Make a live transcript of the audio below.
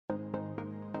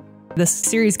This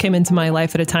series came into my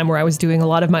life at a time where I was doing a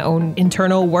lot of my own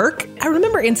internal work. I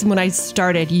remember, Anson, when I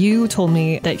started, you told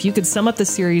me that if you could sum up the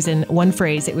series in one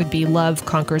phrase, it would be love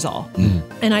conquers all.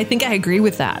 And I think I agree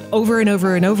with that. Over and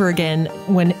over and over again,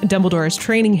 when Dumbledore is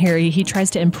training Harry, he tries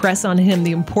to impress on him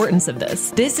the importance of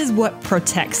this. This is what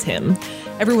protects him.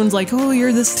 Everyone's like, oh,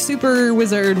 you're this super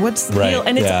wizard. What's the deal?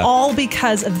 And it's all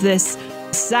because of this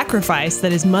sacrifice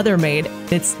that his mother made.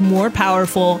 It's more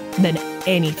powerful than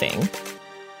anything.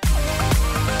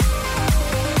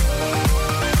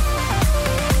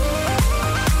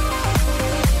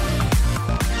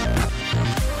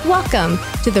 Welcome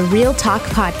to the Real Talk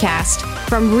Podcast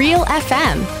from Real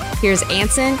FM. Here's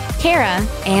Anson, Kara,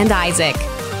 and Isaac.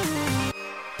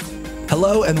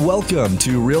 Hello and welcome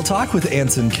to Real Talk with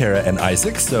Anson, Kara, and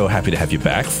Isaac. So happy to have you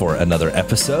back for another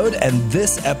episode. And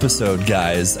this episode,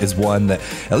 guys, is one that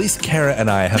at least Kara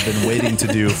and I have been waiting to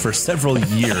do for several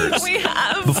years. We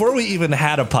have. Before we even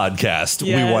had a podcast,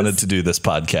 we wanted to do this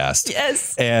podcast.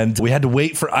 Yes. And we had to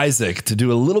wait for Isaac to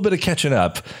do a little bit of catching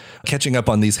up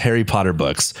on these Harry Potter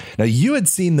books. Now, you had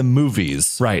seen the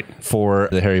movies for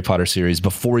the Harry Potter series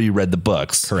before you read the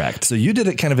books. Correct. So you did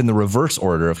it kind of in the reverse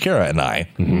order of Kara and I.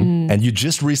 And you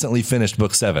just recently finished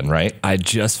book 7, right? I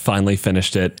just finally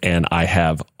finished it, and I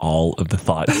have all of the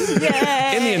thoughts in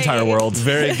the entire world.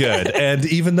 Very good. And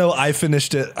even though I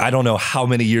finished it, I don't know how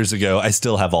many years ago, I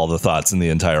still have all the thoughts in the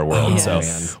entire world.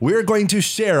 We're going to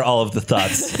share all of the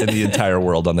thoughts in the entire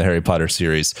world on the Harry Potter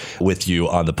series with you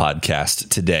on the podcast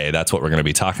today. That's what we're going to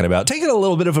be talking about. Taking a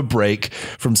little bit of a break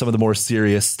from some of the more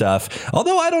serious stuff.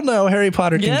 Although, I don't know, Harry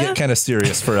Potter can get kind of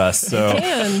serious for us. So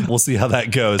we'll see how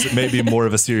that goes. It may be more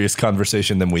of a serious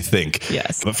conversation than we think.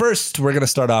 Yes. But first, we're going to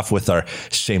start off with our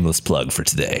shameless plug for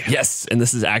today. Yes. And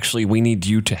this is actually, we need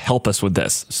you to help us with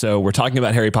this. So we're talking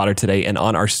about Harry Potter today, and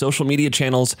on our social media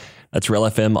channels, that's Real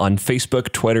FM on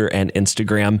Facebook, Twitter, and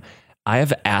Instagram, I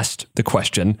have asked the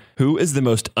question, who is the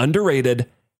most underrated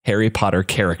Harry Potter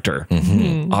character?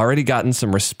 Already gotten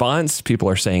some response. People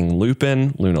are saying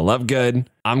Lupin, Luna Lovegood.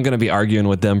 I'm going to be arguing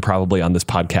with them probably on this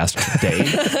podcast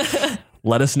today.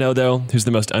 Let us know, though, who's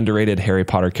the most underrated Harry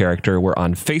Potter character. We're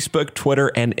on Facebook,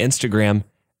 Twitter, and Instagram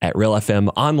at Real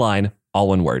FM Online, all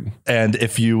one word. And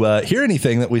if you hear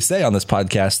anything that we say on this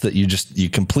podcast that you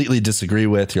completely disagree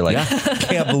with, you're like,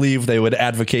 can't believe they would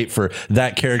advocate for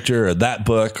that character or that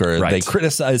book, or they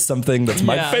criticize something that's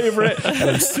my favorite and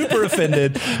I'm super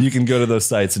offended, you can go to those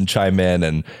sites and chime in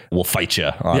and we'll fight you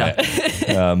on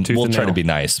it. We'll try to be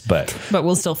nice, but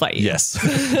we'll still fight you.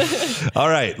 Yes. All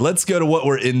right, let's go to what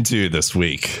we're into this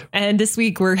week. And this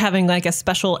week we're having like a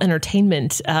special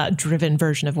entertainment driven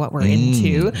version of what we're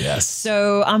into. Yes.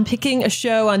 So I'm picking a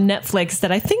show on Netflix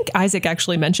that I think Isaac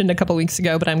actually mentioned a couple weeks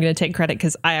ago, but I'm going to take credit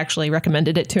because I actually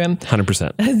recommended it to him.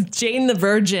 100%. Jane the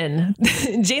Virgin.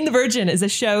 Jane the Virgin is a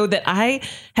show that I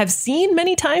have seen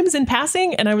many times in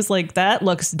passing, and I was like, that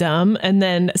looks dumb. And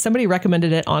then somebody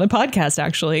recommended it on a podcast,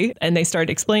 actually, and they started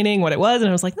explaining what it was, and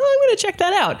I was like, oh, I'm going to check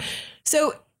that out.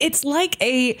 So it's like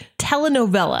a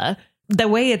telenovela, the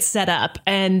way it's set up,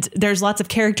 and there's lots of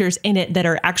characters in it that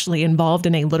are actually involved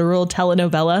in a literal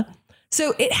telenovela.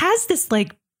 So it has this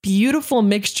like beautiful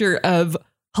mixture of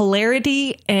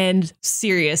hilarity and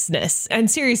seriousness. And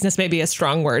seriousness may be a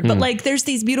strong word, but like there's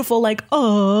these beautiful like,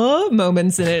 oh,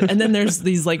 moments in it. And then there's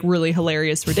these like really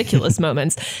hilarious, ridiculous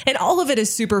moments. And all of it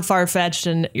is super far-fetched.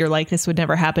 And you're like, this would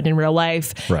never happen in real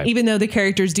life. Right. Even though the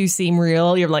characters do seem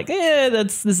real, you're like,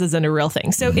 this isn't a real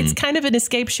thing. So it's kind of an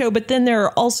escape show. But then there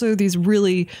are also these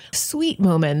really sweet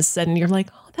moments. And you're like,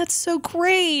 that's so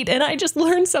great. And I just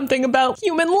learned something about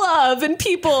human love and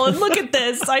people. And look at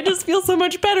this. I just feel so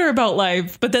much better about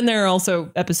life. But then there are also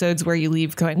episodes where you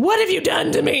leave going, what have you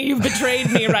done to me? You've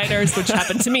betrayed me, writers, which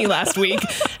happened to me last week.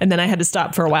 And then I had to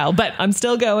stop for a while. But I'm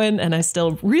still going, and I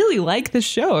still really like this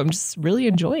show. I'm just really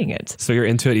enjoying it. So you're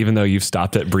into it even though you've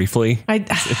stopped it briefly?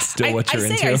 It's still what you're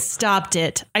into? I stopped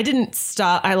it. I didn't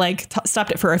stop. I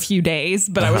stopped it for a few days.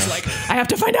 But I was like, I have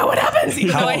to find out what happens.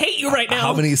 Even though I hate you right now.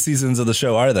 How many seasons of the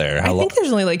show are there? I think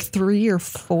there's only like 3 or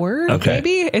 4,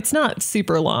 maybe. It's not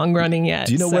super long running yet.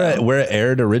 Do you know where it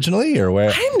aired originally, or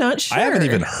where? I'm not sure. I haven't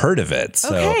even heard of it. So.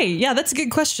 Okay, yeah, that's a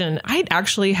good question. I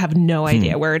actually have no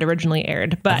idea where it originally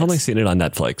aired, but I've only seen it on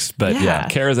Netflix. But yeah,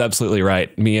 Kara's absolutely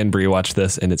right. Me and Brie watched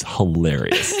this, and it's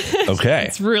hilarious. Okay,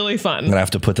 it's really fun. I'm gonna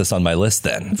have to put this on my list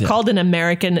then. It's called an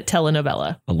American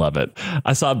telenovela. I love it.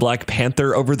 I saw Black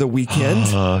Panther over the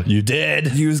weekend. You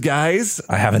did? You guys?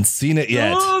 I haven't seen it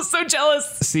yet. Oh, so jealous.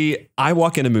 See, I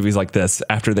walk into movies like this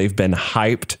after they've been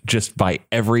hyped just by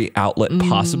every outlet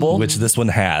possible. Which this one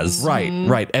has.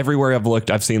 Right. Everywhere I've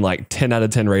looked, I've seen like 10 out of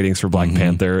 10 ratings for Black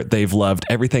Panther. They've loved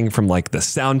everything from like the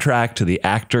soundtrack to the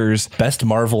actors. Best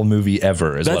Marvel movie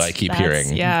ever is what I keep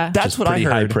hearing. Yeah. That's Just what I pretty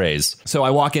heard. high praise. So I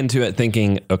walk into it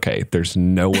thinking, okay, there's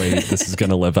no way this is going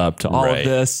to live up to all of Right.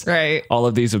 this. Right. All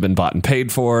of these have been bought and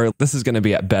paid for. This is going to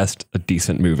be at best a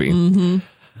decent movie.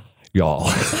 Y'all.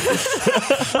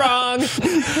 Wrong.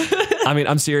 I mean,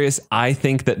 I'm serious. I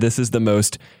think that this is the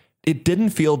most... It didn't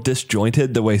feel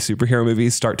disjointed the way superhero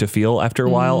movies start to feel after a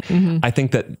while. I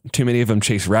think that too many of them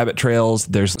chase rabbit trails.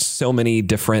 There's so many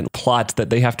different plots that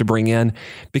they have to bring in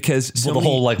because The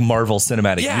whole like Marvel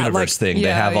Cinematic Universe thing, they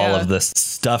have all of this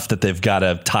stuff that they've got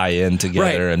to tie in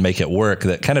together and make it work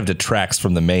that kind of detracts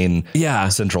from the main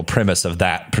central premise of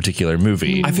that particular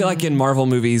movie. I feel like in Marvel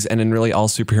movies and in really all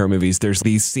superhero movies, there's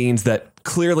these scenes that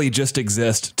clearly just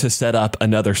exist to set up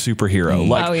another superhero.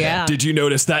 Like, did you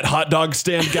notice that hot dog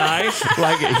stand guy?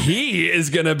 Like, he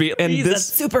is going to be... And He's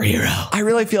this a superhero. I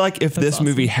really feel like if this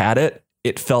movie had it,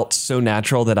 it felt so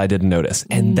natural that I didn't notice.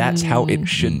 And that's how it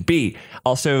should be.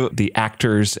 Also, the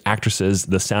actors, actresses,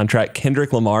 the soundtrack.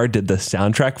 Kendrick Lamar did the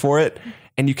soundtrack for it.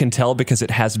 And you can tell because it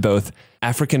has both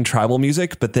African tribal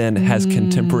music, but then has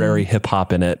contemporary hip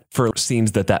hop in it for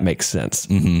scenes that makes sense.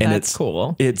 And That's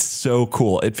cool. It's so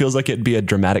cool. It feels like it'd be a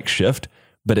dramatic shift,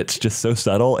 but it's just so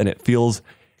subtle and it feels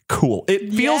cool.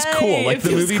 It feels cool. Like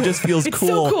the movie just feels It's cool,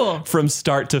 so cool from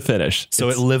start to finish. So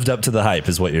it lived up to the hype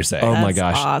is what you're saying. Oh my That's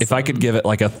gosh. awesome. If I could give it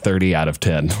like a 30 out of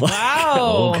 10.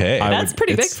 Wow. Okay. That's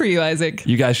pretty big it's- for you, Isaac.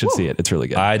 You guys should see it. It's really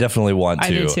good. I definitely want to.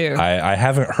 I do too. I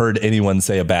haven't heard anyone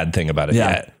say a bad thing about it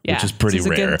yet, Yeah. which is pretty This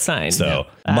is a rare. good sign. So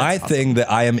Yeah. my thing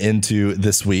that I am into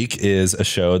this week is a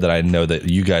show that I know that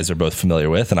you guys are both familiar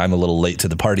with, and I'm a little late to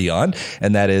the party on,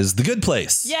 and that is The Good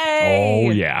Place. Yay.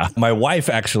 oh, yeah. My wife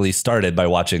actually started by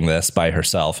watching this by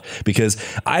herself because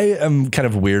I am kind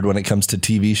of weird when it comes to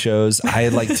TV shows. I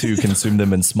like to consume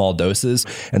them in small doses.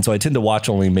 And so I tend to watch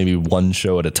only maybe one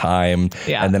show at a time.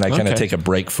 Yeah. And then I kind of Okay. take a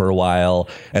break for a while.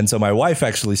 And so my wife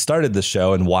actually started the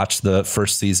show and watched the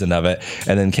first season of it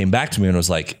and then came back to me and was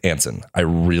like, Anson, I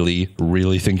really,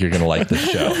 really think you're going to like this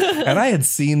show. And I had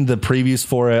seen the previews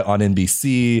for it on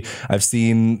NBC. I've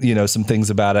seen, some things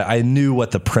about it. I knew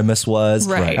what the premise was.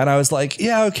 Right. And I was like,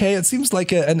 yeah, okay, it seems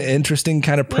like an interesting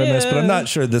kind of premise, but I'm not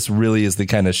sure this really is the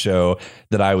kind of show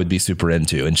that I would be super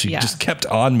into. And she just kept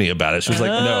on me about it. She was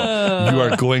like, no, you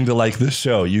are going to like this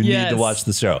show. You need to watch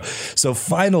the show. So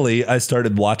finally, I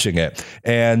started watching it.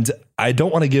 And I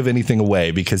don't want to give anything away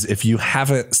because if you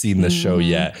haven't seen this show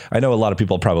yet, I know a lot of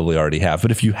people probably already have, but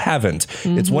if you haven't,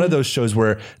 it's one of those shows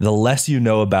where the less you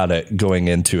know about it going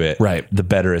into it, the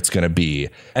better it's going to be.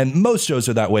 And most shows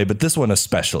are that way, but this one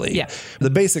especially. Yeah.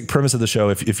 The basic premise of the show,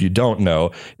 if you don't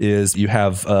know, is you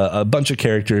have a bunch of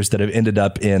characters that have ended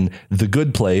up in the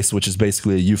good place, which is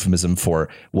basically a euphemism for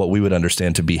what we would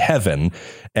understand to be heaven.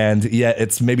 And yet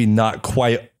it's maybe not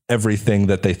quite everything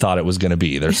that they thought it was going to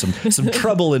be. There's some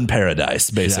trouble in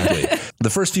paradise, basically. The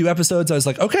first few episodes, I was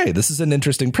like, okay, this is an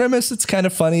interesting premise. It's kind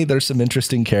of funny. There's some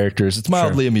interesting characters. It's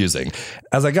mildly amusing.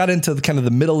 As I got into kind of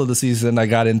the middle of the season, I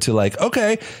got into like,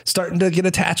 okay, starting to get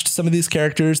attached to some of these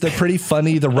characters. They're pretty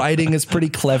funny. The writing is pretty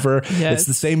clever. Yes. It's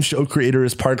the same show creator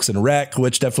as Parks and Rec,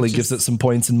 which definitely gives it some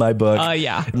points in my book.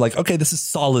 Yeah. I'm like, okay, this is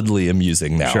solidly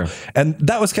amusing now. Sure. And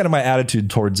that was kind of my attitude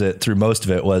towards it through most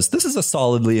of it was this is a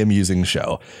solidly amusing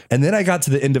show. And then I got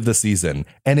to the end of the season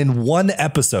and in one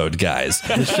episode, guys,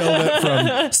 the show went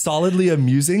from solidly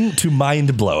amusing to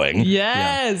mind blowing.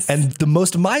 Yes. And the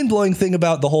most mind blowing thing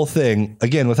about the whole thing,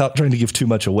 again, without trying to give too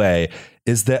much away,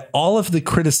 is that all of the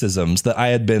criticisms that I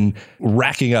had been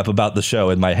racking up about the show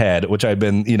in my head, which I'd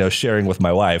been, sharing with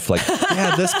my wife, like,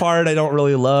 yeah, this part I don't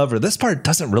really love, or this part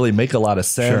doesn't really make a lot of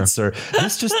sense, or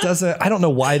this just doesn't, I don't know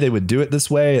why they would do it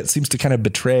this way. It seems to kind of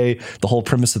betray the whole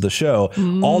premise of the show.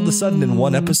 All of a sudden in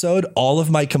one episode, all of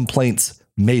my complaints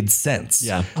made sense.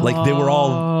 Yeah. Like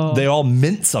they all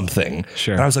meant something.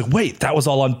 Sure. And I was like, wait, that was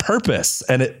all on purpose.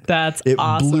 And it blew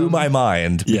awesome. my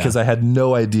mind because I had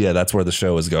no idea that's where the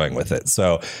show was going with it.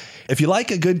 So if you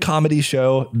like a good comedy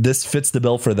show, this fits the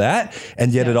bill for that.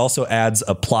 And yet it also adds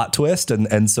a plot twist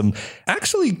and some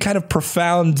actually kind of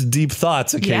profound, deep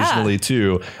thoughts occasionally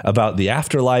too about the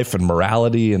afterlife and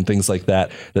morality and things like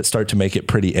that start to make it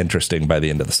pretty interesting by the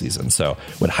end of the season. So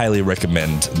would highly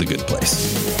recommend The Good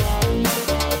Place.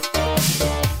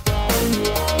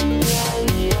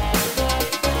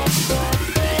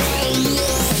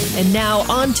 And now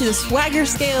on to the swagger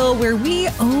scale where we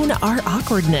own our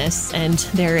awkwardness. And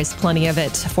there is plenty of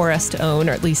it for us to own,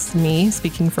 or at least me,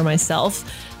 speaking for myself.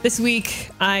 This week,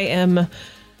 I am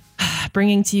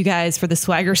bringing to you guys for the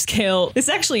swagger scale. This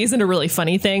actually isn't a really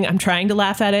funny thing. I'm trying to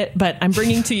laugh at it, but I'm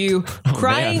bringing to you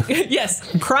crying. Yes,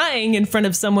 crying in front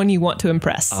of someone you want to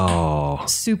impress. Oh,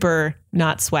 super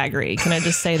not swaggery. Can I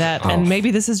just say that? And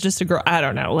maybe this is just a girl. I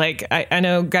don't know. Like, I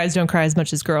know guys don't cry as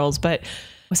much as girls, but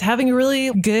was having a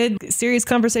really good, serious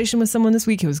conversation with someone this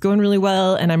week. It was going really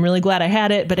well, and I'm really glad I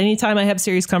had it. But anytime I have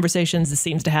serious conversations, this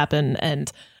seems to happen, and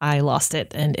I lost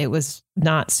it, and it was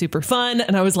not super fun.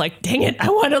 And I was like, dang it, I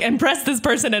want to impress this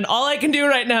person, and all I can do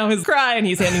right now is cry. And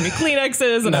he's handing me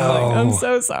Kleenexes, and I'm like, I'm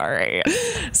so sorry.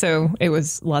 So it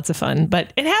was lots of fun,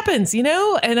 but it happens, you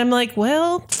know? And I'm like,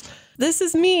 well, this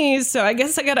is me, so I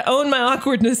guess I got to own my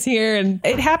awkwardness here. And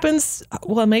it happens.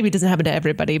 Well, maybe it doesn't happen to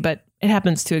everybody, but it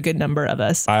happens to a good number of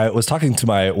us. I was talking to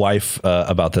my wife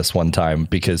about this one time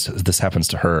because this happens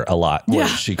to her a lot, where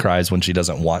she cries when she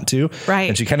doesn't want to. Right.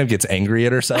 And she kind of gets angry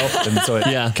at herself. And so it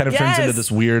kind of turns into this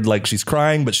weird, like she's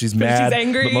crying, but she's mad,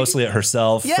 but mostly at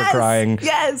herself for crying.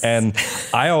 Yes. And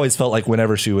I always felt like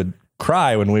whenever she would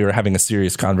cry when we were having a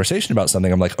serious conversation about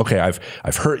something, I'm like, okay,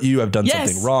 I've hurt you. I've done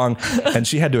something wrong. And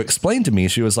she had to explain to me.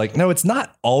 She was like, no, it's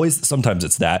not always. Sometimes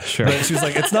it's that. Sure. But she was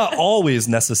like, it's not always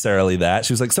necessarily that.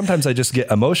 She was like, sometimes I just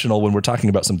get emotional when we're talking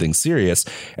about something serious,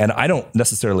 and I don't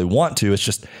necessarily want to. It's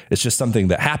just something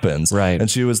that happens. Right. And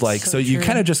she was like, so you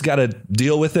kind of just got to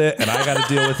deal with it, and I got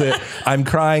to deal with it. I'm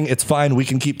crying. It's fine. We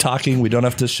can keep talking. We don't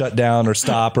have to shut down or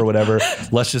stop or whatever.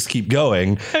 Let's just keep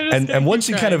going. And once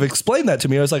she kind of explained that to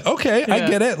me, I was like, okay, I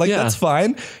get it. Like, that's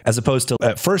fine. As opposed to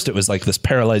at first it was like this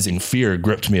paralyzing fear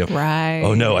gripped me of,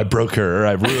 oh no, I broke her, or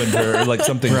I ruined her, or like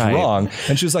something's wrong.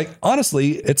 And she was like,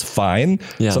 honestly, it's fine.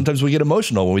 Sometimes we get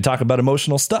emotional when we talk about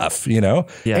emotional stuff, you know?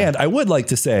 And I would like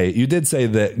to say, you did say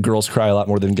that girls cry a lot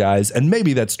more than guys, and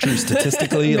maybe that's true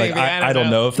statistically. Like, I don't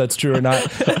know if that's true or not,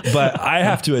 but I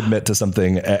have to admit to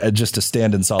something just to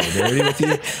stand in solidarity with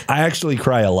you. I actually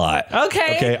cry a lot.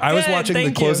 Okay. I was watching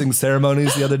the closing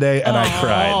ceremonies the other day, and I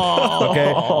cried.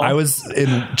 Okay. I was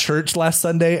in church last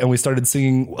Sunday, and we started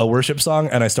singing a worship song,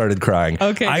 and I started crying.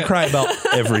 Okay. I cry about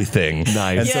everything.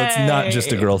 Nice. And so it's not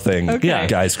just a girl thing. Okay.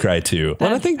 Guys cry too.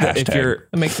 Well, I think that if you're...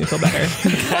 It makes me feel better.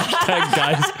 Hashtag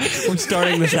guys. I'm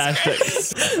starting this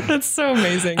hashtag. That's so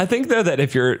amazing. I think, though, that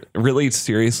if you're really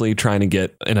seriously trying to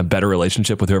get in a better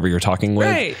relationship with whoever you're talking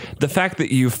with, the fact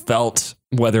that you felt,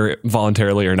 whether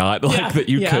voluntarily or not, like that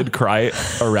you could cry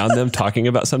around them talking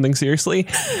about something seriously,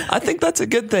 I think that's a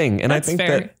good thing. And I think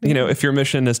that, you know, if your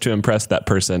mission is to impress that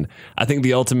person, I think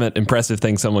the ultimate impressive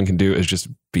thing someone can do is just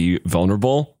be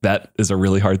vulnerable. That is a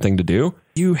really hard thing to do.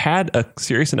 You had a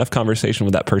serious enough conversation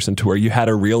with that person to where you had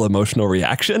a real emotional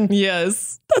reaction.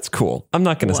 Yes. That's cool. I'm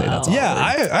not going to say that's awkward.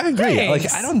 Yeah, I agree.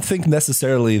 Thanks. Like, I don't think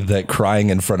necessarily that crying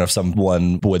in front of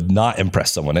someone would not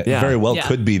impress someone. It very well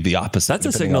could be the opposite. That's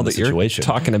a signal that you're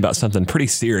talking about something pretty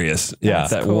serious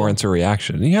that warrants a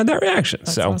reaction. And you had that reaction.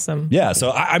 That's awesome. Yeah.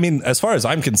 So, I mean, as far as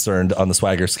I'm concerned on the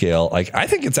swagger scale, like, I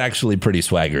think it's actually pretty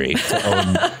swaggery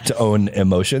to own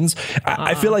emotions.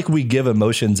 I feel like we give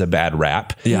emotions a bad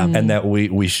rap and that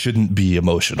we shouldn't be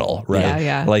emotional, right?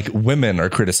 Yeah. Like, women are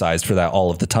criticized for that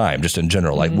all of the time, just in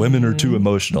general. Like, women are too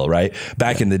emotional, right?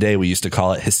 Back in the day, we used to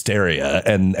call it hysteria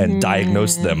and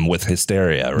diagnose them with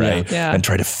hysteria, right? And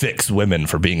try to fix women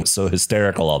for being so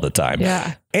hysterical all the time.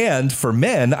 Yeah. And for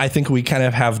men, I think we kind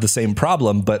of have the same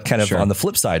problem, but kind of on the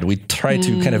flip side, we try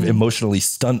to kind of emotionally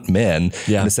stunt men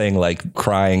into saying, like,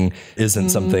 crying isn't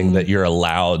something that you're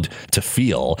allowed to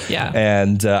feel. Yeah.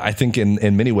 And I think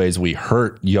in many ways, we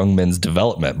hurt young men's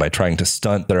development by trying to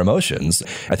stunt their emotions.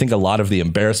 I think a lot of the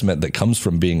embarrassment that comes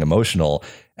from being emotional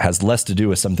has less to do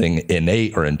with something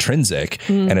innate or intrinsic,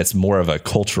 and it's more of a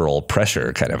cultural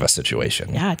pressure kind of a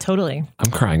situation. Yeah, totally.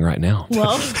 I'm crying right now.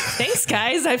 Well, thanks,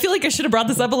 guys. I feel like I should have brought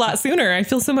this up a lot sooner. I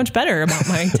feel so much better about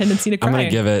my tendency to cry. I'm going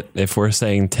to give it, if we're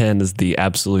saying 10 is the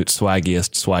absolute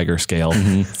swaggiest swagger scale,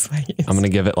 I'm going to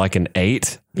give it like an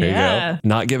 8. There you go.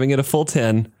 Not giving it a full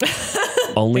 10,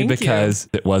 only because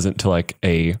it wasn't to like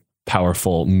a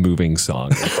powerful, moving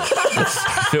song.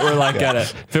 If it were like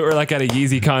at a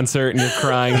Yeezy concert and you're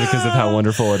crying because of how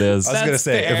wonderful it is. I was going to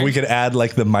say, if we could add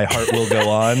like the "My Heart Will Go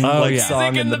On"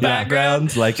 song in the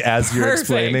background, like as you're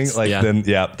explaining, like then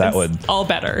that would all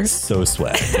better. So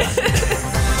swag.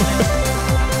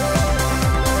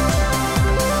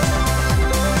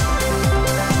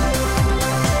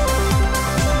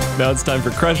 Now it's time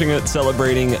for Crushing It,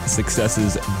 celebrating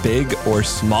successes big or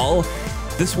small.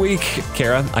 This week,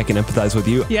 Kara, I can empathize with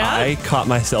you. Yeah? I caught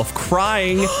myself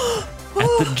crying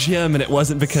at the gym, and it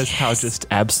wasn't because how just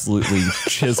absolutely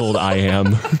chiseled I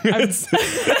am.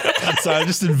 So I'm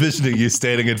just envisioning you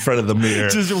standing in front of the mirror,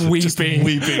 just weeping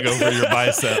over your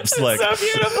biceps. Like, so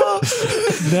beautiful.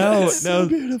 No.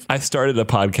 Beautiful. I started a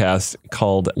podcast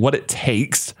called What It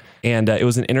Takes, and it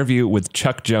was an interview with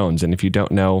Chuck Jones. And if you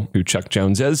don't know who Chuck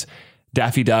Jones is,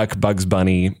 Daffy Duck, Bugs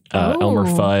Bunny, Elmer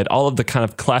Fudd, all of the kind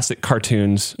of classic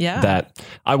cartoons that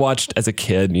I watched as a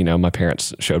kid. You know, my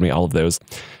parents showed me all of those.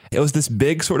 It was this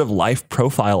big sort of life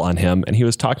profile on him. And he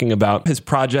was talking about his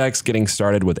projects, getting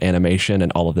started with animation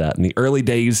and all of that in the early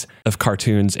days of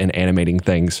cartoons and animating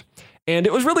things. And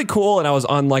it was really cool. And I was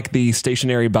on like the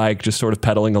stationary bike, just sort of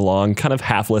pedaling along, kind of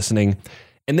half listening.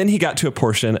 And then he got to a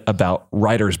portion about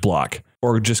writer's block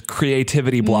or just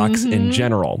creativity blocks in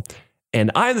general.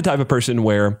 And I'm the type of person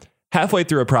where halfway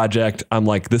through a project, I'm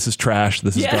like, this is trash.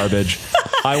 This is garbage.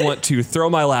 I want to throw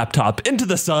my laptop into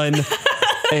the sun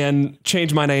and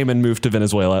change my name and move to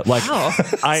Venezuela. Like,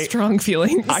 strong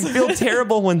feelings. I feel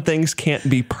terrible when things can't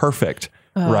be perfect.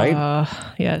 Right?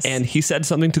 Yes. And he said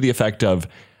something to the effect of,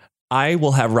 I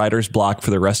will have writer's block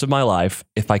for the rest of my life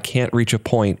if I can't reach a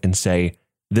point and say,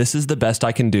 this is the best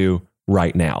I can do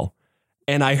right now.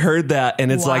 And I heard that,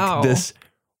 and it's like this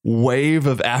wave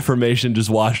of affirmation just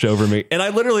washed over me. And I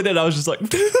literally did. I was just like,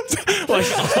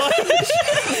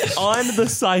 on the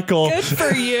cycle. Good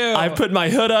for you. I put my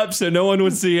hood up so no one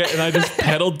would see it, and I just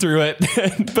pedaled through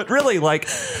it. But really, like,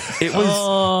 it was...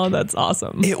 Oh, that's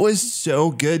awesome. It was so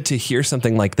good to hear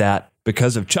something like that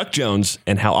because of Chuck Jones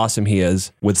and how awesome he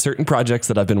is with certain projects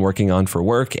that I've been working on for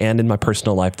work and in my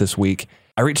personal life this week.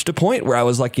 I reached a point where I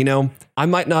was like, you know, I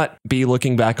might not be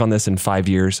looking back on this in 5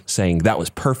 years saying that was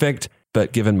perfect,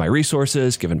 but given my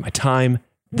resources, given my time,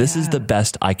 this is the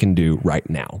best I can do right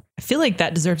now. I feel like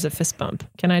that deserves a fist bump.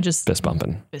 Can I just... Fist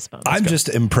bumping. Fist bump. I'm just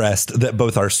impressed that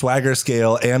both our swagger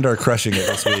scale and our crushing it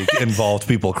this week involved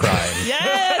people crying.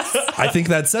 Yes. I think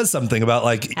that says something about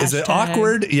like, is it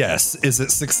awkward? Yes. Is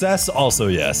it success? Also,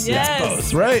 yes. Yes.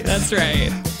 It's both, right? That's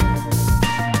right.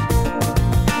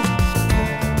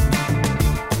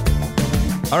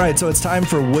 All right, so it's time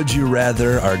for Would You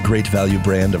Rather, our great value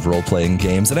brand of role-playing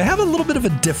games. And I have a little bit of a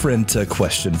different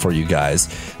question for you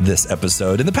guys this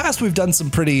episode. In the past, we've done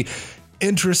some pretty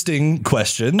interesting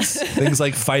questions, things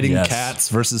like fighting cats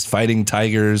versus fighting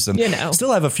tigers, and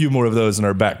still have a few more of those in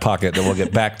our back pocket that we'll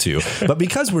get back to. But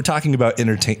because we're talking about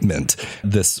entertainment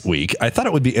this week, I thought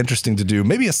it would be interesting to do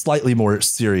maybe a slightly more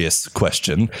serious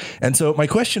question. And so my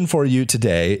question for you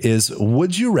today is,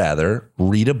 would you rather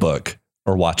read a book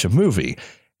or watch a movie?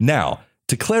 Now,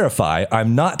 to clarify,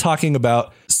 I'm not talking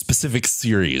about specific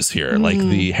series here, like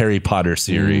the Harry Potter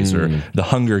series or the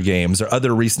Hunger Games or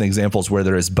other recent examples where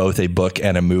there is both a book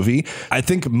and a movie. I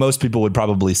think most people would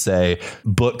probably say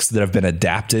books that have been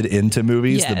adapted into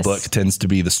movies, the book tends to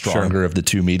be the stronger of the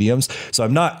two mediums. So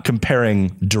I'm not comparing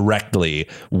directly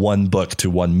one book to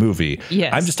one movie.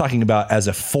 I'm just talking about as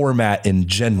a format in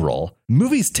general.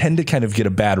 Movies tend to kind of get a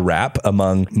bad rap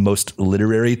among most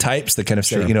literary types that kind of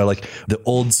say, you know, like the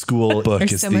old school book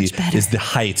is the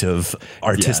height of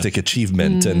artistic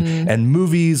achievement, and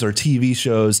movies or TV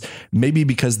shows, maybe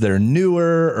because they're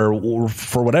newer or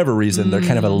for whatever reason, they're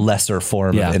kind of a lesser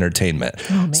form of entertainment.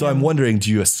 So I'm wondering,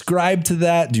 do you ascribe to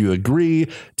that? Do you agree?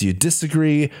 Do you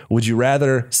disagree? Would you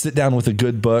rather sit down with a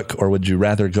good book or would you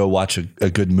rather go watch a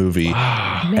good movie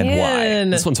and why?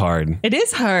 This one's hard. It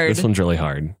is hard. This one's really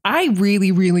hard. I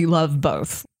really, really love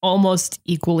both almost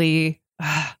equally.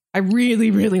 I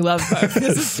really, really love both.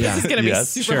 This is going to be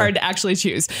super hard to actually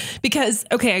choose because,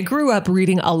 okay, I grew up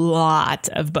reading a lot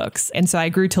of books. And so I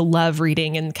grew to love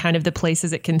reading and kind of the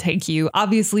places it can take you.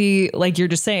 Obviously, like you're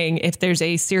just saying, if there's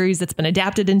a series that's been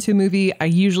adapted into a movie, I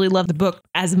usually love the book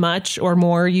as much or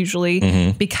more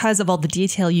usually because of all the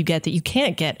detail you get that you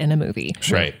can't get in a movie.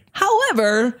 Right.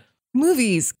 However,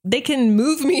 movies, they can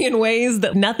move me in ways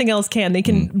that nothing else can. They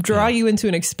can draw you into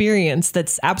an experience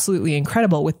that's absolutely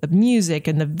incredible with the music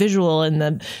and the visual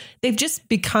and they've just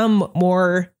become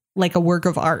more like a work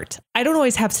of art. I don't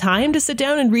always have time to sit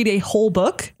down and read a whole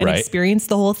book and experience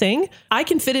the whole thing. I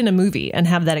can fit in a movie and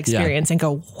have that experience and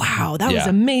go, wow, that was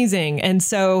amazing. And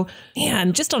so,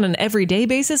 man, just on an everyday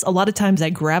basis, a lot of times I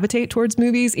gravitate towards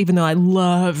movies, even though I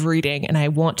love reading and I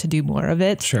want to do more of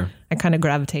it. Sure. I kind of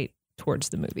gravitate towards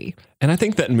the movie. And I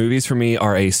think that movies for me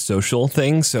are a social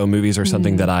thing. So movies are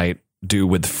something that I do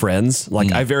with friends.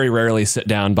 Like I very rarely sit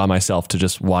down by myself to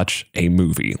just watch a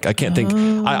movie. I can't think.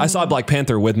 I saw Black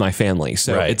Panther with my family.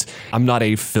 So I'm not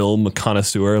a film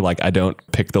connoisseur. Like I don't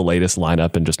pick the latest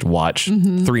lineup and just watch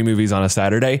 3 movies on a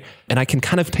Saturday. And I can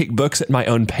kind of pick books at my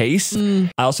own pace.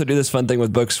 I also do this fun thing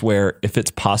with books where if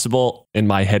it's possible in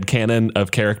my headcanon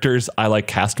of characters, I like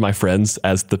cast my friends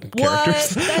as the characters.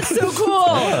 That's so cool.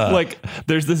 Like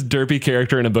there's this derpy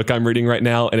character in a book I'm reading right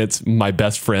now, and it's my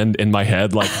best friend in my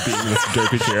head, like being this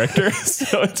derpy character.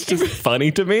 So it's just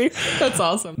funny to me. That's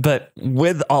awesome. But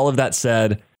with all of that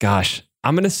said, gosh,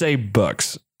 I'm going to say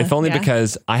books, if only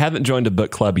because I haven't joined a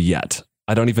book club yet.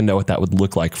 I don't even know what that would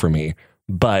look like for me.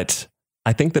 But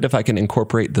I think that if I can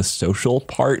incorporate the social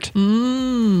part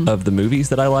of the movies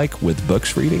that I like with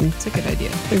books reading, it's a good idea.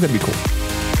 I think that'd be cool.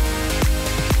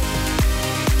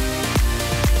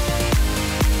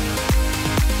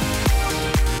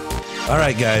 All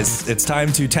right, guys, it's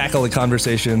time to tackle a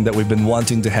conversation that we've been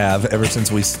wanting to have ever since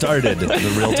we started the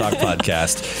Real Talk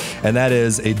podcast, and that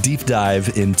is a deep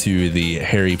dive into the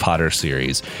Harry Potter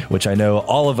series, which I know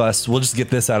all of us, we'll just get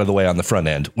this out of the way on the front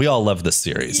end. We all love this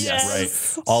series, right?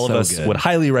 All of us would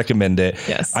highly recommend it.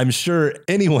 Yes. I'm sure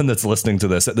anyone that's listening to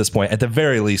this at this point, at the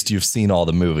very least, you've seen all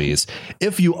the movies.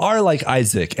 If you are like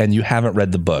Isaac and you haven't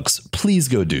read the books, please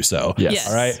go do so. Yes.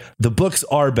 All right. The books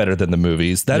are better than the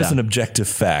movies. That is an objective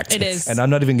fact. It is. And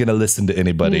I'm not even going to listen to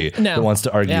anybody that wants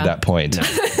to argue that point.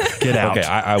 Get out. Okay,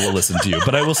 I will listen to you,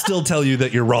 but I will still tell you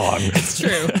that you're wrong. It's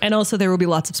true. And also there will be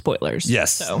lots of spoilers.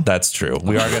 Yes, that's true.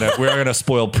 We are gonna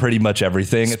spoil pretty much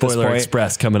everything at this Spoiler point.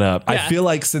 Express coming up. I feel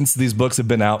like since these books have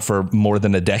been out for more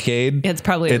than a decade, it's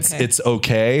probably it's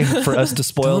okay for us to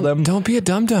spoil them. Don't be a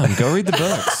dum-dum. Go read the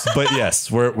books. But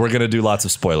yes, we're going to do lots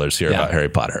of spoilers here about Harry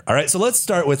Potter. All right, so let's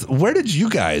start with, where did you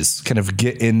guys kind of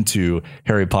get into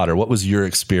Harry Potter? What was your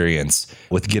experience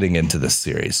with getting into this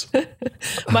series?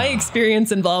 My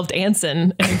experience involved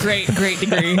Anson in a great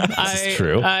degree. This is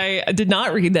true. I did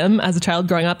not read them as a child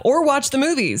growing up or watch the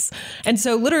movies. And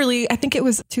so literally, I think it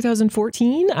was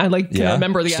 2014. I can't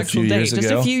remember the actual date.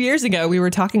 Just a few years ago, we were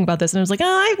talking about this and I was like,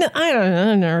 I don't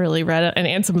know, I've never really read it. And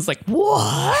Anson was like,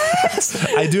 what?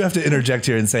 I do have to interject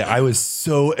here and say I was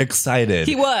so excited.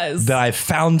 He was. That I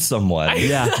found someone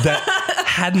that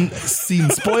hadn't seen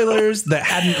spoilers, that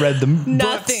hadn't read the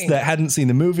books, that hadn't seen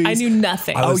the movies. I knew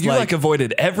nothing. You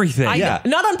avoided everything.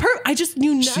 Not on purpose. I just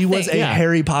knew nothing. She was a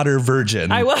Harry Potter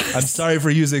virgin. I was. I'm sorry for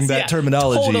using that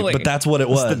terminology, but that's what it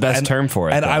was. That's the best term for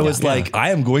it. And I was like,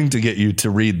 I am going to get you to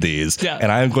read these,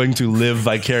 and I am going to live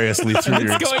vicariously through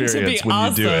your experience when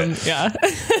you do it. Yeah.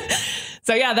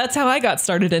 So yeah, that's how I got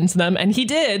started into them. And he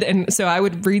did. And so I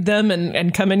would read them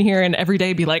and come in here and every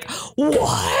day be like,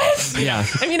 what? Yeah.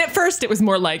 I mean, at first it was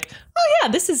more like, oh yeah,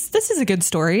 this is a good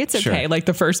story. It's okay. Sure. Like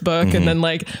the first book. Mm-hmm. And then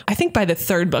like, I think by the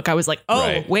third book, I was like,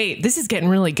 oh, wait, this is getting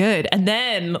really good. And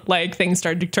then like things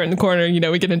started to turn the corner. You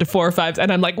know, we get into 4 or 5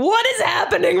 and I'm like, what is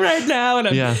happening right now? And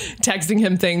I'm texting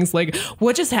him things like,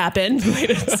 what just happened?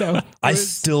 So I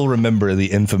still remember the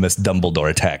infamous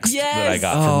Dumbledore text that I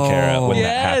got from Kara when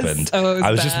that happened. I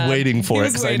was just waiting for it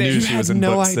because I knew she was in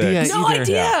book 6. No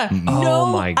idea. Oh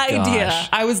my gosh. Idea.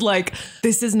 I was like,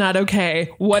 this is not okay.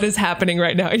 What is happening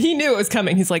right now? And he knew it was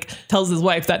coming. He's like, tells his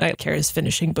wife that night, Kara's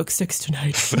finishing book 6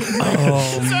 tonight. So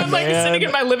I'm like sitting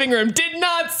in my living room, did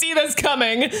not see this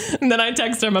coming. And then I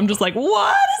text him. I'm just like,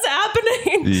 what is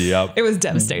happening? Yep. It was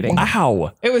devastating.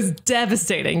 Wow. It was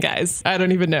devastating, guys. I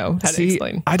don't even know how to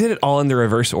explain. I did it all in the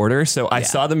reverse order. So I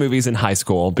saw the movies in high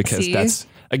school because that's,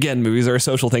 again, movies are a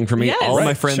social thing for me. Yes. All of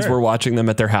my friends were watching them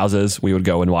at their houses. We would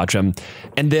go and watch them.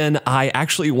 And then I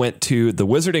actually went to the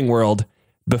Wizarding World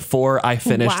before I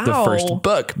finished the first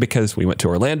book because we went to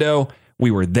Orlando.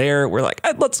 We were there. We're like,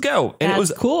 let's go. And it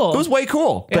was cool. It was way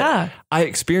cool. But I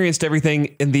experienced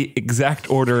everything in the exact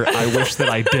order I wish that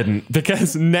I didn't,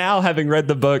 because now, having read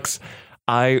the books,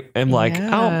 I am like,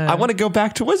 I want to go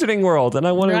back to Wizarding World and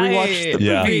I want to rewatch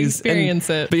the movies. Experience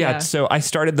it. But so I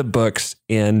started the books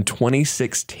in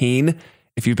 2016.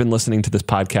 If you've been listening to this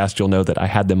podcast, you'll know that I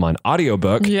had them on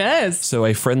audiobook. Yes. So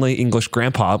a friendly English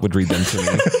grandpa would read them to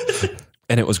me.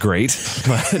 And it was great.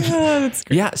 But that's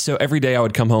great. Yeah. So every day I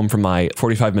would come home from my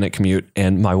 45-minute commute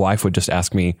and my wife would just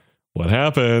ask me, what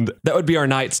happened? That would be our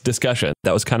night's discussion.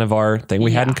 That was kind of our thing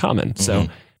we had in common. So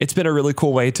it's been a really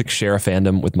cool way to share a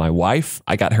fandom with my wife.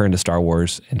 I got her into Star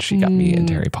Wars and she got me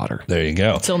into Harry Potter. There you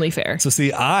go. It's only fair. So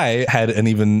see, I had an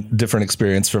even different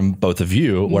experience from both of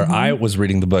you where I was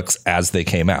reading the books as they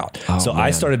came out.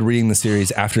 I started reading the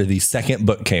series after the second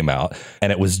book came out,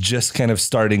 and it was just kind of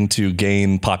starting to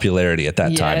gain popularity at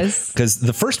that time. Because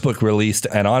the first book released,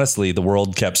 and honestly, the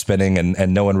world kept spinning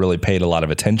and no one really paid a lot of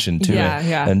attention to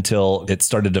it until it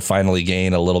started to finally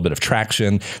gain a little bit of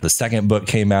traction. The second book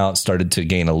came out, started to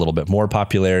gain a little bit more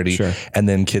popularity, and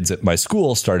then kids at my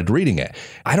school started reading it.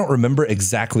 I don't remember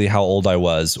exactly how old I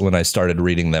was when I started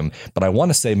reading them, but I want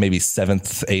to say maybe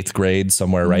 7th, 8th grade,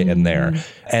 somewhere right in there.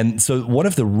 And so one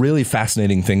of the really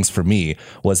fascinating things for me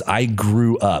was I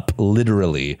grew up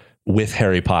literally with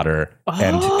Harry Potter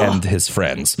and his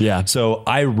friends. Yeah. So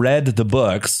I read the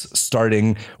books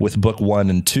starting with book 1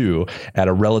 and 2 at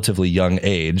a relatively young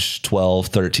age, 12,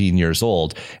 13 years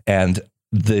old. And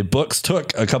the books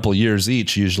took a couple years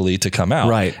each usually to come out.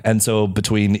 Right. And so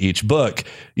between each book,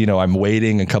 I'm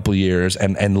waiting a couple years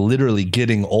and literally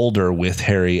getting older with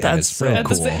Harry and his friends.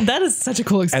 So cool. That is such a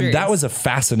cool experience. And that was a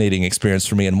fascinating experience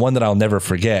for me, and one that I'll never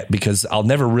forget, because I'll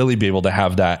never really be able to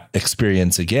have that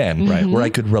experience again, where I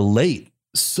could relate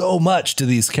so much to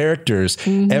these characters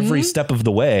every step of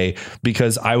the way,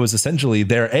 because I was essentially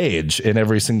their age in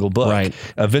every single book. Right.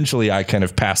 Eventually I kind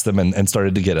of passed them and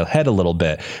started to get ahead a little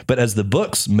bit. But as the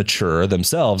books mature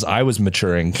themselves, I was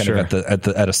maturing kind of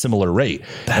at a similar rate.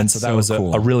 And so that was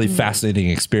cool. a really fascinating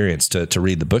experience to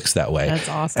read the books that way. That's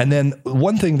awesome. And then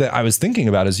one thing that I was thinking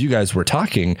about as you guys were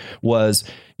talking was,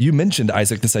 you mentioned,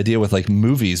 Isaac, this idea with like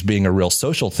movies being a real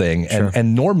social thing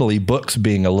and normally books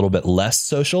being a little bit less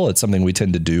social. It's something we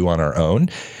tend to do on our own.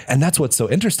 And that's what's so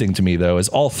interesting to me, though, is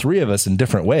all three of us in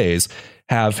different ways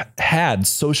have had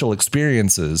social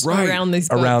experiences around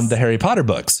the Harry Potter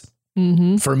books.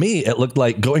 For me, it looked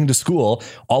like going to school.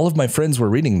 All of my friends were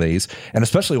reading these. And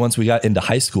especially once we got into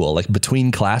high school, like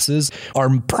between classes, our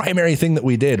primary thing that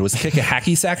we did was kick a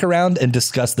hacky sack around and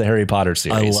discuss the Harry Potter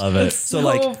series. I love it. It's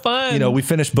so fun. We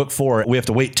finished book 4. We have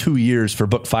to wait 2 years for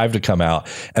book 5 to come out.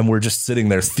 And we're just sitting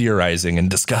there theorizing and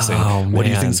discussing what do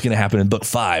you think is going to happen in book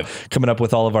 5, coming up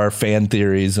with all of our fan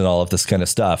theories and all of this kind of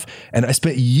stuff. And I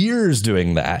spent years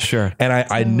doing that. Sure. And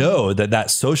I know that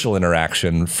social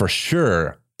interaction for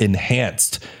sure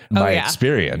enhanced my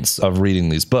experience of reading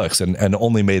these books and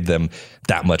only made them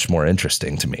that much more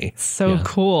interesting to me. So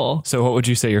cool. So what would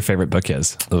you say your favorite book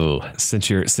is? Ooh, Since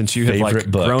you have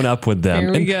like grown up with them.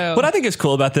 Here we go. What I think is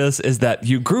cool about this is that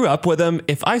you grew up with them.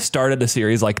 If I started a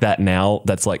series like that now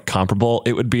that's like comparable,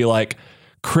 it would be like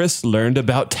Chris learned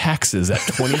about taxes at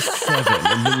 27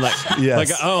 and then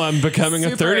I'm becoming a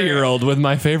 30-year-old with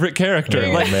my favorite character.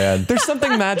 Man. There's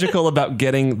something magical about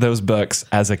getting those books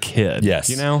as a kid. Yes.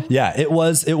 Yeah, it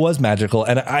was magical.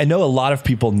 And I know a lot of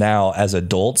people now as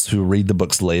adults who read the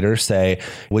books later say,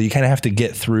 well, you kind of have to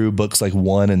get through books like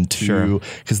 1 and 2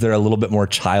 because they're a little bit more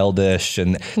childish.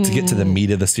 And to get to the meat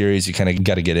of the series, you kind of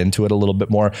got to get into it a little bit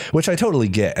more, which I totally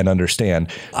get and understand.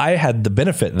 I had the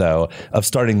benefit, though, of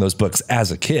starting those books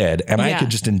as a kid, and I could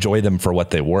just enjoy them for what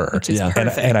they were. Which is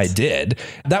perfect. And I did.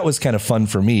 That was kind of fun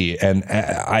for me. And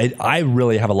I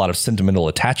really have a lot of sentimental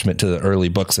attachment to the early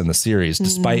books in the series,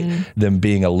 despite them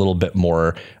being a little bit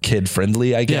more kid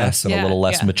friendly, I guess, and a little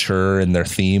less mature in their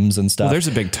themes and stuff. Well, there's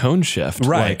a big tone shift.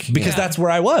 Right. Because that's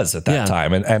where I was at that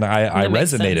time. And I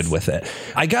resonated with it.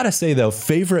 I got to say, though,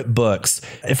 favorite books,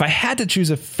 if I had to choose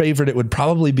a favorite, it would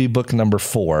probably be book number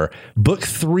 4. Book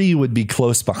 3 would be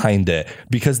close behind it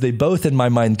because they both, in my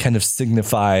mind, kind of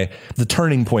signify the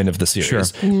turning point of the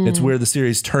series. It's where the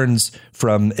series turns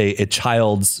from a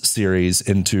child's series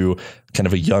into kind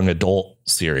of a young adult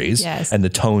series. And the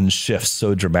tone shifts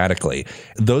so dramatically.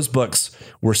 Those books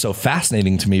were so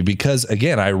fascinating to me because,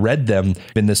 again, I read them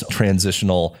in this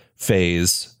transitional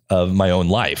phase of my own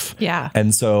life.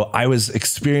 And so I was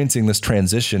experiencing this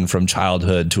transition from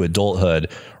childhood to adulthood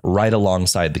right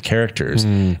alongside the characters.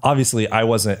 Obviously, I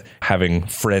wasn't having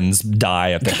friends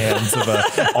die at the hands of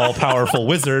a all-powerful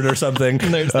wizard or something,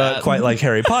 quite like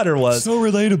Harry Potter was. So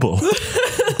relatable.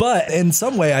 But in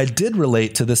some way, I did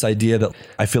relate to this idea that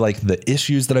I feel like the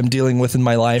issues that I'm dealing with in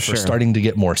my life are starting to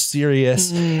get more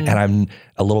serious, and I'm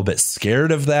a little bit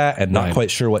scared of that and not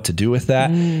quite sure what to do with that.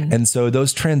 And so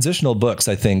those transitional books,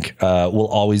 I think, will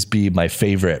always be my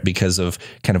favorite because of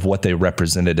kind of what they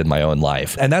represented in my own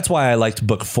life. And that's why I liked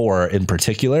book 4 in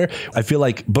particular. I feel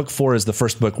like book 4 is the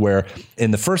first book where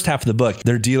in the first half of the book,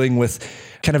 they're dealing with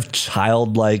kind of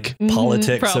childlike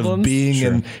politics of being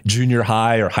in junior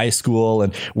high or high school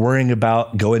and worrying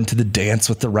about going to the dance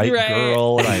with the right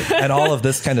girl and all of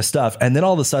this kind of stuff. And then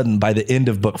all of a sudden, by the end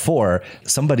of book 4,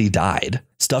 somebody died.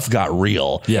 stuff got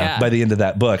real. Yeah. By the end of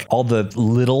that book, all the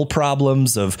little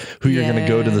problems of who you're going to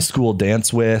go to the school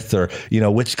dance with, or,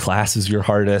 which class is your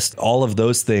hardest, all of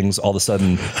those things all of a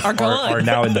sudden are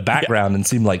now in the background and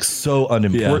seem like so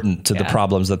unimportant to the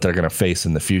problems that they're going to face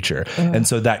in the future. And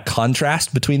so that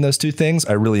contrast between those two things,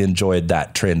 I really enjoyed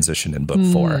that transition in book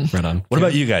 4. Right on. What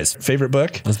about you guys? Favorite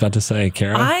book? I was about to say,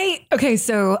 Kara.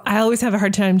 So I always have a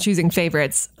hard time choosing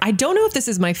favorites. I don't know if this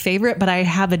is my favorite, but I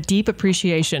have a deep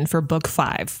appreciation for book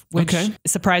 5, which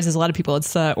surprises a lot of people.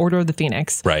 It's Order of the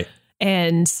Phoenix. Right.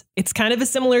 And it's kind of a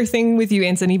similar thing with you,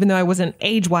 Anson. Even though I wasn't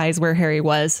age-wise where Harry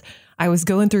was, I was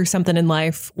going through something in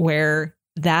life where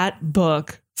that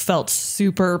book felt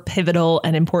super pivotal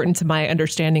and important to my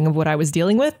understanding of what I was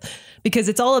dealing with, because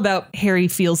it's all about Harry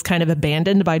feels kind of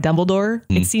abandoned by Dumbledore.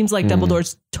 It seems like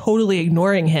Dumbledore's totally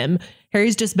ignoring him.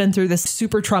 Harry's just been through this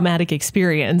super traumatic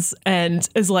experience and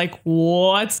is like,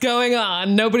 what's going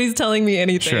on? Nobody's telling me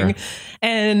anything. Sure.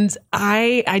 And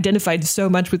I identified so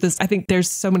much with this. I think there's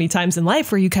so many times in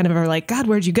life where you kind of are like, God,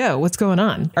 where'd you go? What's going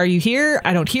on? Are you here?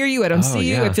 I don't hear you. I don't see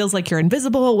you. It feels like you're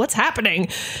invisible. What's happening?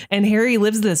 And Harry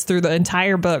lives this through the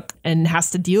entire book and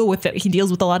has to deal with it. He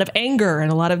deals with a lot of anger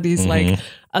and a lot of these like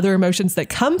other emotions that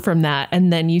come from that.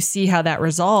 And then you see how that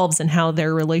resolves and how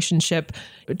their relationship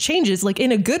changes, like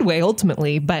in a good way,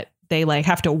 ultimately, but they like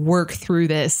have to work through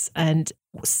this. And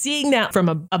seeing that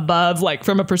from above, like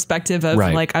from a perspective of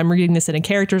like, I'm reading this in a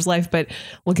character's life, but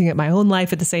looking at my own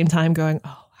life at the same time going, oh,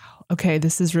 wow, okay,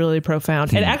 this is really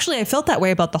profound. And actually, I felt that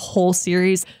way about the whole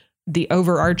series, the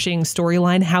overarching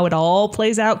storyline, how it all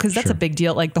plays out, because that's a big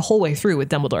deal, like the whole way through with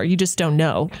Dumbledore. You just don't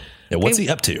know. Yeah, what's he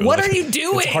up to? What are you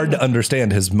doing? It's hard to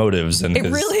understand his motives. And it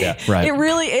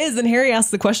really is. And Harry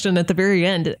asked the question at the very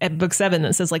end at book 7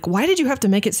 that says, like, why did you have to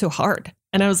make it so hard?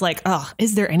 And I was like,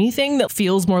 is there anything that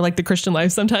feels more like the Christian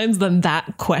life sometimes than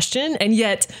that question? And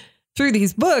yet through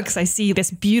these books, I see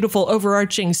this beautiful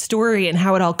overarching story and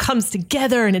how it all comes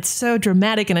together. And it's so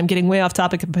dramatic. And I'm getting way off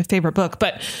topic of my favorite book.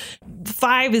 But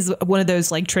 5 is one of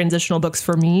those like transitional books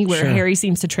for me where Harry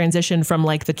seems to transition from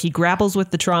like he grapples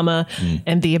with the trauma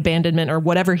and the abandonment or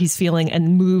whatever he's feeling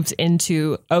and moves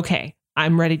into, okay,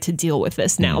 I'm ready to deal with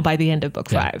this now by the end of book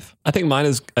 5. I think mine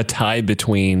is a tie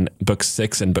between book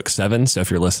 6 and book 7. So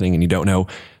if you're listening and you don't know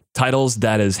titles,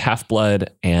 that is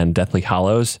Half-Blood and Deathly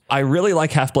Hallows. I really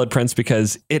like Half-Blood Prince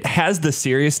because it has the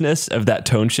seriousness of that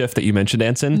tone shift that you mentioned,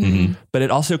 Anson, but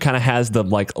it also kind of has the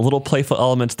like little playful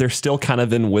elements. They're still kind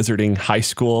of in wizarding high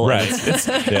school. Right.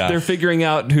 They're figuring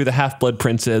out who the Half-Blood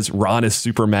Prince is. Ron is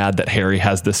super mad that Harry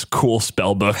has this cool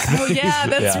spell book. Oh yeah,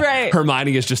 that's right.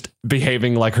 Hermione is just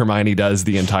behaving like Hermione does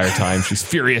the entire time. She's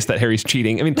furious that Harry's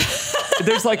cheating. I mean,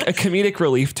 there's like a comedic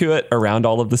relief to it around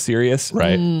all of the serious.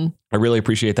 Right. I really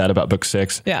appreciate that about book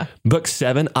 6. Yeah. Book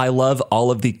 7, I love all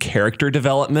of the character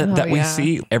development that we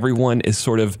see. Everyone is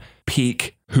sort of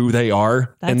peak who they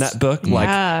are in that book.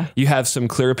 Like you have some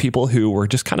clear people who were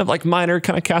just kind of like minor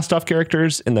kind of cast off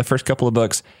characters in the first couple of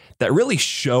books that really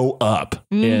show up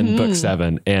in book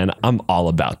 7. And I'm all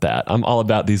about that. I'm all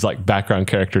about these like background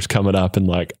characters coming up and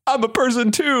like, I'm a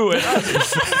person too. And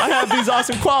I have these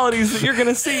awesome qualities that you're going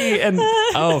to see. And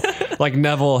like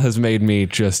Neville has made me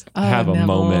just have a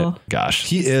moment. Gosh.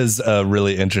 He is a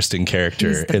really interesting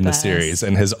character in the series,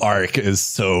 and his arc is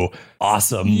so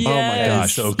awesome. Yes. Oh my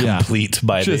gosh. So complete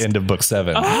by the end of book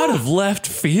 7. Out of left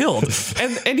field.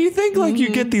 And you think like you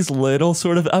get these little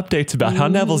sort of updates about how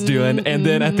Neville's doing. And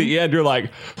then at the end, you're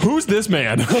like, who's this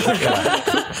man?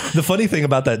 The funny thing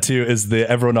about that too is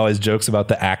everyone always jokes about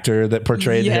the actor that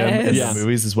portrayed him in the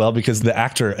movies as well, because the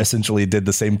actor essentially did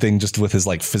the same thing just with his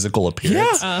like physical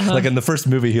appearance. Like in the first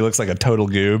movie, he looks like a total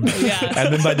goob.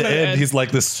 And then by the end, he's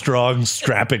like this strong,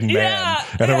 strapping man.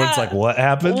 And everyone's like, what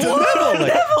happened to Neville?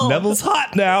 Like, Neville's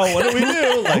hot now. What do we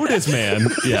do? Like, who this man?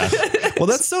 Yeah. Well,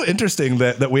 that's so interesting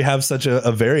that we have such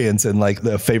a variance in like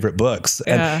the favorite books.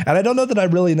 And I don't know that I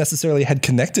really necessarily had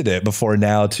connected it before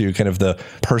now to kind of the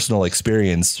personal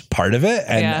experience part of it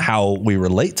and how we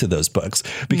relate to those books.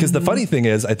 Because the funny thing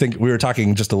is, I think we were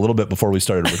talking just a little bit before we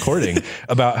started recording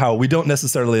about how we don't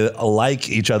necessarily like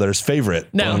each other's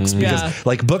favorite books. Because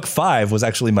like book 5 was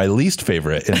actually my least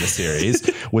favorite in the series,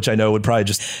 which I know would probably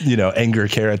just, anger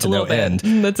Kara to no end.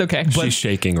 That's okay. She's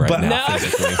shaking right now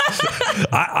physically.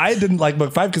 I didn't like like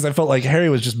book 5 because I felt like Harry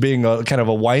was just being a kind of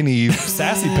a whiny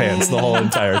sassy pants the whole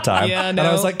entire time. Yeah, and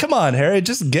I was like, come on, Harry,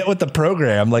 just get with the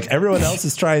program. Like everyone else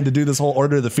is trying to do this whole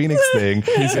Order of the Phoenix thing.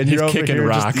 and you're over kicking here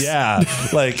rocks.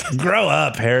 like grow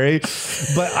up, Harry.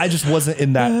 But I just wasn't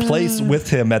in that place with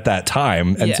him at that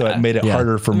time. And so it made it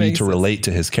harder for me to relate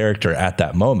to his character at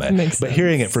that moment. But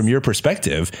hearing it from your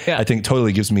perspective, I think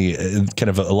totally gives me kind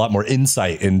of a lot more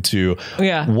insight into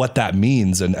what that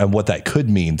means and what that could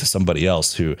mean to somebody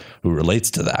else who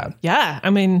relates to that. Yeah. I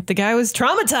mean, the guy was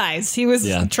traumatized. He was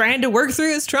trying to work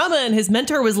through his trauma and his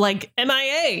mentor was like,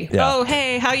 MIA. Yeah. Oh,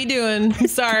 hey, how you doing? I'm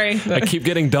sorry. I keep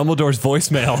getting Dumbledore's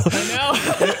voicemail. I know.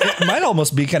 It might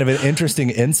almost be kind of an interesting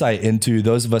insight into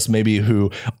those of us maybe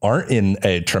who aren't in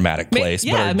a traumatic place,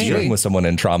 but are dealing with someone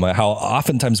in trauma, how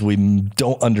oftentimes we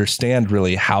don't understand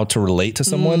really how to relate to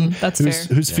someone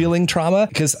who's feeling trauma.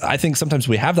 Because I think sometimes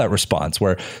we have that response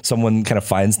where someone kind of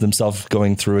finds themselves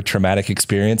going through a traumatic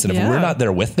experience. And if we're not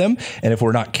there with them, and if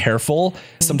we're not careful,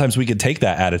 sometimes we could take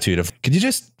that attitude of, could you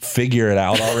just figure it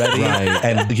out already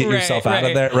and get yourself out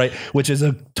of there? Right. Which is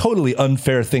a totally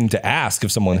unfair thing to ask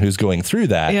of someone who's going through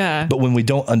that. Yeah. But when we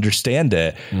don't understand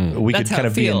it, we could kind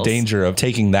of be in danger of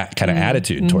taking that kind of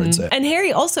attitude towards it. And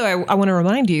Harry also, I want to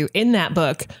remind you, in that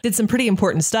book, did some pretty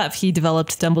important stuff. He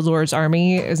developed Dumbledore's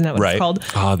army. Isn't that what it's called?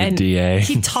 Oh, the DA.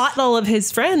 He taught all of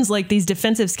his friends like these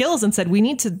defensive skills and said, we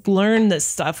need to learn this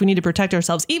stuff. We need to protect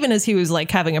ourselves, even as he was like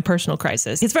having a personal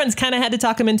crisis. His friends kind of had to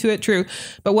talk him into it, true.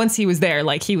 But once he was there,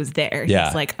 like he was there. He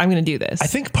was like, I'm going to do this. I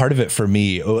think part of it for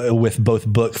me with both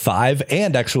book 5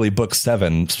 and actually book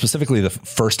 7, specifically the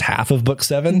first half of book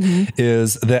 7,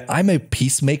 is that I'm a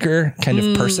peacemaker kind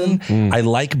of person. I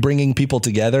like bringing people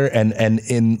together. And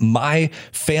in my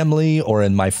family or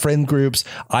in my friend groups,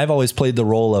 I've always played the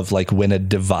role of like when a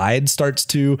divide starts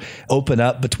to open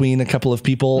up between a couple of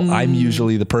people, I'm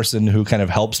usually the person who kind of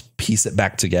helps piece it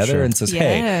back together and says,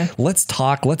 hey, let's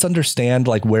talk, let's understand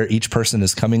like where each person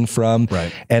is coming from.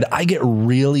 Right. And I get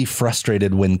really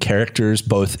frustrated when characters,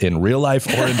 both in real life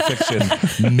or in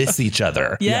fiction, miss each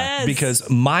other. Yes. Because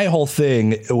my whole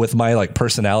thing with my like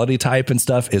personality type and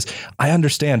stuff is I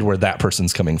understand where that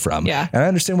person's coming from. Yeah. And I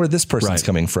understand where this person's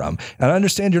coming from. And I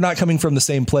understand you're not coming from the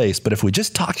same place, but if we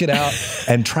just talk it out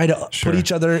and try to put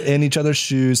each other in each other's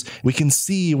shoes, we can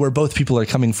see where both people are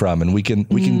coming from and we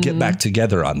can get back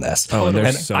together on this. Oh, and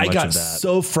and so I much got of that.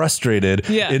 so frustrated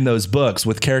in those books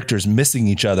with characters missing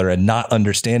each other and not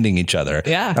understanding each other.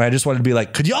 Yeah. And I just wanted to be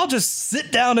like, could y'all just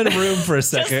sit down in a room for a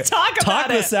second, Just talk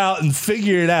this out and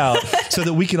figure it out so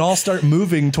that we can all start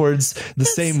moving towards the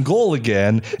same goal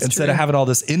again instead of having all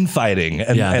this infighting.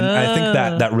 And I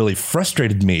think that really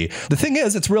frustrated me. The thing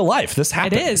is, it's real life. This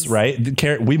happens, right?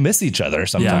 We miss each other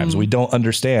sometimes. We don't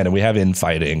understand and we have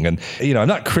infighting. And, you know, I'm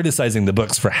not criticizing the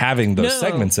books for having those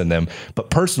segments in them, but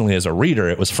personally as a reader,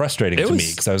 it was frustrating to me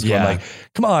because I was going like,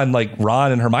 come on, like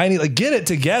Ron and Hermione, like get it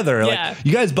together. Like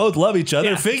you guys both love each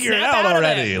other. Figure it out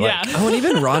already. Like, oh, and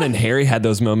even Ron and Harry had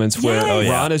those moments where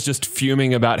Ron is just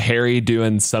fuming about Harry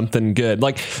doing something good.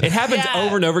 Like it happens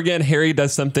over and over again. Harry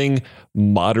does something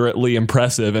moderately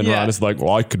impressive and Ron is like,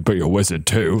 well, I could be a wizard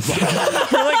too.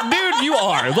 You're like, dude, you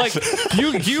are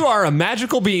like, you are a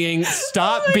magical being.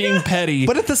 Stop being petty.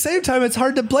 But at the same time, it's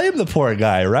hard to blame the poor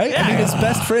guy, right? I mean, his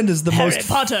best friend is the most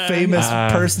famous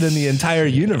person in the entire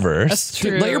universe. That's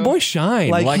true. Dude, let your boy shine.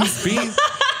 Like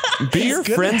be your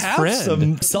friend's friend.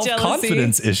 Some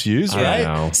self-confidence issues,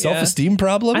 right? Self-esteem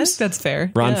problems. I think that's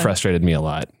fair. Ron frustrated me a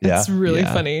lot. It's really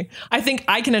funny. I think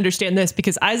I can understand this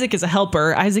because Isaac is a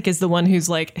helper. Isaac is the one who's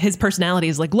like, his personality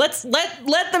is like, let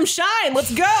them shine.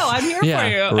 Let's go. I'm here for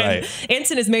you. Right. And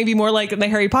Anson is maybe more like the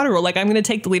Harry Potter role. Like, I'm going to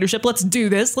take the leadership. Let's do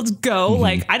this. Let's go.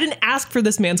 Like, I didn't ask for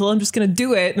this mantle. I'm just going to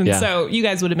do it. And so you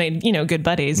guys would have made, good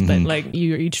buddies, but like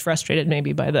you're each frustrated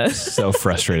maybe by the. So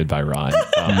frustrated by Ron.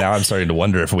 Now I'm starting to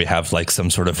wonder if we have like some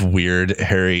sort of weird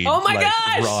Harry,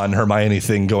 Ron, Hermione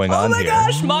thing going on here. Oh my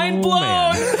gosh, mind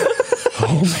blown.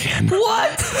 Oh man.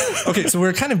 What? Okay, so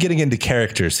we're kind of getting into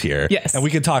characters here. Yes. And we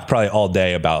could talk probably all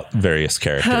day about various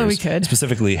characters. Oh, we could.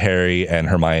 Specifically Harry and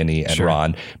Hermione and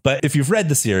Ron. But if you've read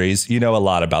the series, you know a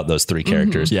lot about those three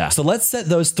characters. Yeah. So let's set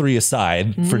those three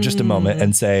aside for just a moment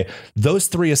and say, those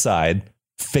three aside,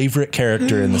 favorite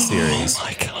character in the series,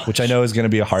 which I know is going to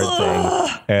be a hard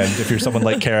thing. And if you're someone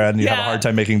like Kara and you have a hard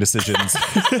time making decisions,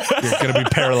 you're going to be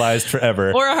paralyzed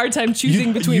forever. Or a hard time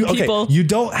choosing between people. You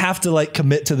don't have to like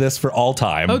commit to this for all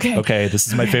time. Okay. This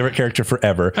is my favorite character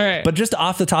forever. All right. But just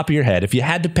off the top of your head, if you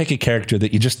had to pick a character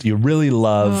that you really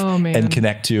love and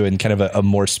connect to in kind of a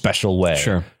more special way.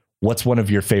 Sure. What's one of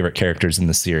your favorite characters in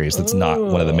the series that's not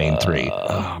one of the main three?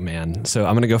 Oh, man. So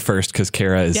I'm going to go first because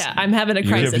Kara is... Yeah, I'm having a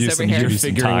crisis over here. You're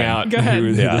figuring out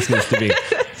who this needs to be.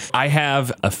 I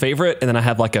have a favorite, and then I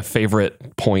have like a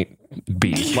favorite point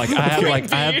B. Like I have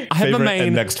like I have Favorite my main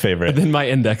and next favorite. and then my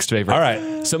indexed favorite. All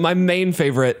right. So my main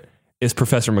favorite is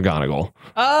Professor McGonagall.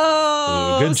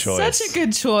 Oh, Ooh, good choice. Such a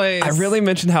good choice. I really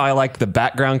mentioned how I like the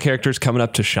background characters coming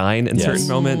up to shine in certain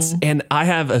moments. And I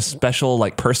have a special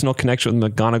like personal connection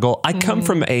with McGonagall. I come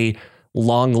from a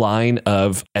long line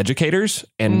of educators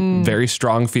and very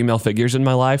strong female figures in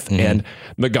my life. And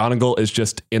McGonagall is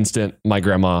just instant my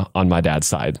grandma on my dad's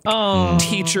side.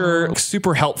 Teacher,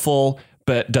 super helpful,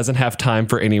 but doesn't have time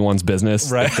for anyone's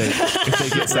business. Right. If they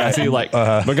get sassy, like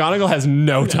McGonagall has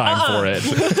no time for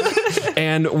it.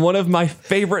 And one of my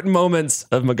favorite moments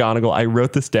of McGonagall, I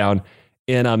wrote this down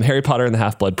in Harry Potter and the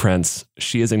Half-Blood Prince.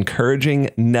 She is encouraging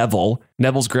Neville.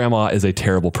 Neville's grandma is a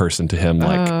terrible person to him,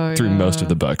 like through most of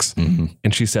the books.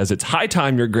 And she says, it's high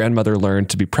time your grandmother learned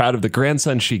to be proud of the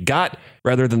grandson she got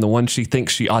rather than the one she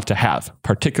thinks she ought to have,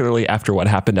 particularly after what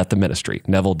happened at the ministry.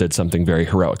 Neville did something very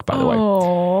heroic, by the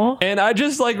way. And I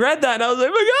just like read that and I was like,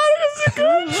 McGonagall's a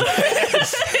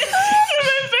good.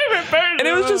 And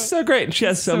it was just so great. And she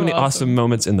has so many awesome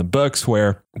moments in the books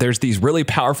where there's these really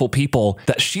powerful people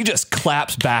that she just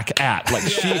claps back at.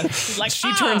 Like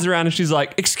she turns around and she's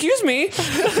like, excuse me,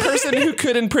 person who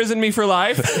could imprison me for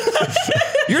life.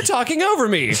 You're talking over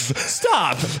me.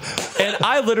 Stop. And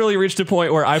I literally reached a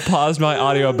point where I paused my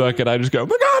audiobook and I just go,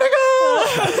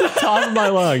 McGonagall! Top of my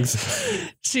lungs.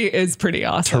 She is pretty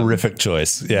awesome. Terrific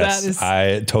choice. Yes.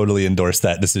 I totally endorse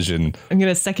that decision. I'm going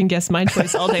to second guess my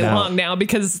choice all day long now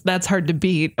because that's hard to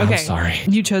beat. Okay. I'm sorry.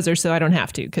 You chose her, so I don't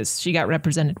have to because she got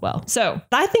represented well. So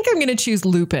I think I'm going to choose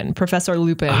Lupin, Professor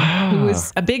Lupin, who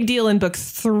was a big deal in book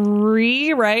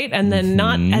 3, right? And then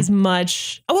not as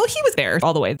much. Oh, well, he was there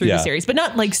all the way through the series, but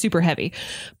not like super heavy.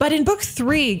 But in book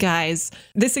 3, guys,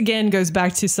 this again goes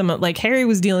back to some, like Harry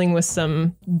was dealing with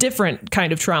some different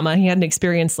kind of trauma. He hadn't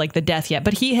experienced like the death yet,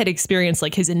 but he had experienced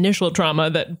like his initial trauma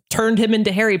that turned him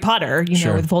into Harry Potter, you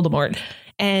know, with Voldemort.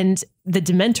 And the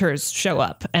Dementors show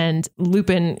up and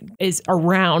Lupin is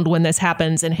around when this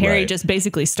happens. And Harry just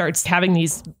basically starts having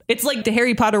these, it's like the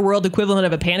Harry Potter world equivalent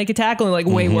of a panic attack, only like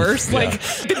way worse. Like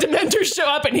the Dementors show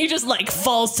up and he just like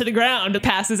falls to the ground and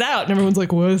passes out. And everyone's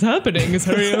like, what is happening? Is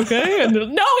Harry okay? And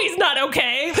no, he's not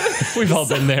okay. We've all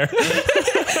been there.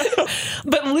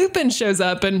 But Lupin shows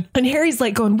up and Harry's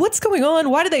like going, what's going on?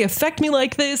 Why do they affect me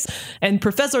like this? And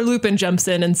Professor Lupin jumps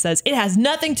in and says, it has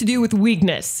nothing to do with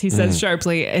weakness, he says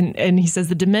sharply. And he says,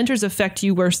 the Dementors affect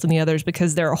you worse than the others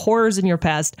because there are horrors in your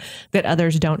past that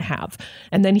others don't have.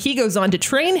 And then he goes on to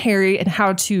train Harry in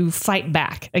how to fight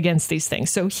back against these things.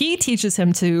 So he teaches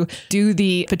him to do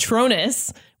the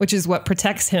Patronus, which is what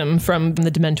protects him from the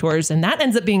Dementors. And that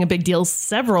ends up being a big deal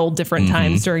several different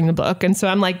times during the book. And so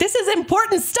I'm like, this is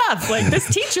important stuff. Like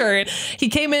this teacher, he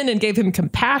came in and gave him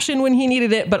compassion when he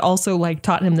needed it, but also like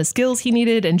taught him the skills he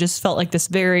needed and just felt like this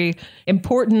very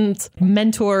important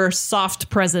mentor,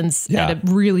 soft presence at a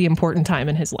really important time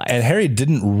in his life. And Harry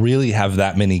didn't really have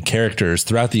that many characters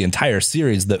throughout the entire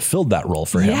series that filled that role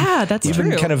for him. Yeah, that's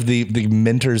Even true. kind of the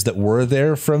mentors that were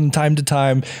there from time to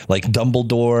time, like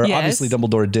Dumbledore. Yes. Obviously,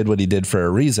 Dumbledore did what he did for a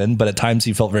reason, but at times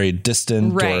he felt very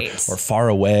distant or far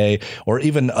away, or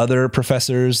even other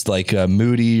professors like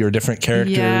Moody or different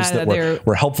characters that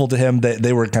were helpful to him.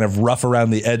 They were kind of rough around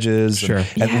the edges.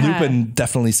 And Lupin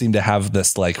definitely seemed to have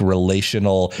this like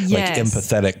relational, like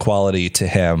empathetic quality to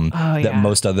him that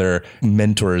most other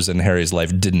mentors in Harry's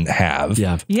life didn't have.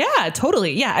 Yeah,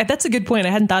 totally. Yeah, that's a good point. I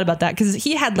hadn't thought about that because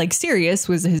he had like Sirius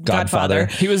was his godfather.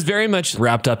 He was very much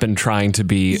wrapped up in trying to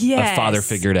be a father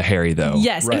figure to Harry, though.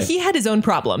 Yes, and he had his own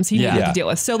problems he needed to deal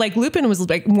with. So like Lupin was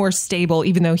like more stable,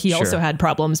 even though he also had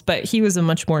problems, but he was a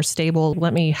much more stable,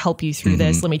 let me help you through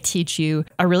this. Let me teach you.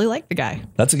 I really like the guy.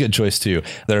 That's a good choice too.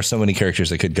 There are so many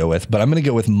characters I could go with, but I'm going to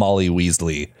go with Molly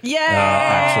Weasley.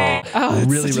 Actually,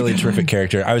 really terrific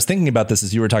character. I was thinking about this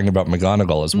as you were talking about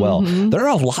McGonagall as well. There are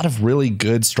a lot of really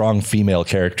good, strong female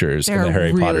characters in the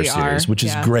Harry Potter series, which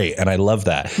is great. And I love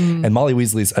that. And Molly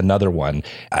Weasley's another one.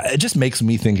 It just makes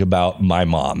me think about my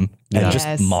mom. And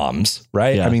just moms,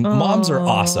 right? I mean, moms are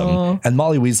awesome. And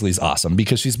Molly Weasley's awesome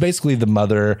because she's basically the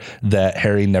mother that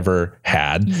Harry never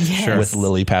had with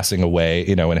Lily passing away,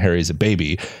 you know, when Harry's a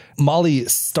baby. Molly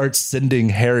starts sending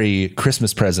Harry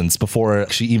Christmas presents before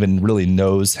she even really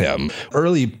knows him.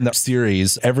 Early in the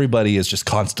series, everybody is just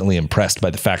constantly impressed by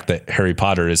the fact that Harry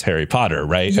Potter is Harry Potter,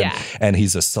 right? Yeah. And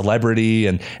he's a celebrity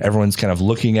and everyone's kind of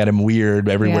looking at him weird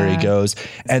everywhere he goes.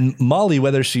 And Molly,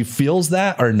 whether she feels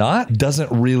that or not, doesn't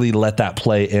really let that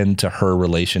play into her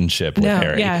relationship with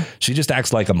Harry. She just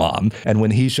acts like a mom. And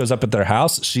when he shows up at their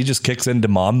house, she just kicks into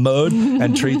mom mode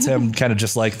and treats him kind of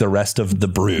just like the rest of the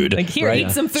brood. Like, here,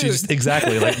 eat some food. She just,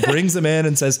 exactly, like brings him in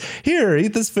and says, here,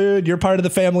 eat this food. You're part of the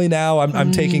family now.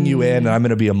 I'm taking you in and I'm going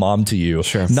to be a mom to you.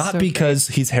 Sure. Not because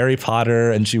he's Harry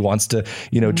Potter and she wants to,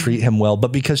 treat him well,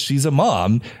 but because she's a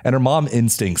mom and her mom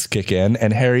instincts kick in,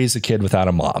 and Harry's a kid without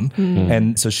a mom.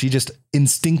 And so she just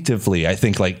instinctively, I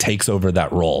think, like takes over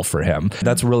that role for him.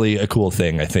 That's really a cool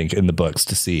thing, I think, in the books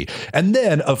to see. And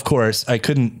then, of course, I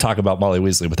couldn't talk about Molly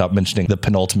Weasley without mentioning the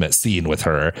penultimate scene with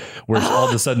her, where all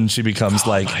of a sudden she becomes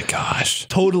my gosh,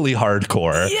 totally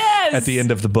hardcore at the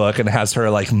end of the book and has her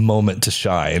like moment to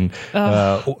shine,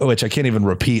 which I can't even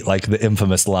repeat, like the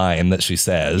infamous line that she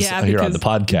says here on the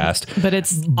podcast. But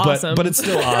it's awesome. But it's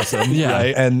still awesome.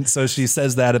 Right? And so she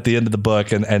says that at the end of the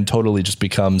book and totally just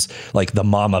becomes like the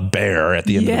mama bear at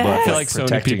the end of the book. I feel like so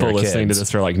many people listening to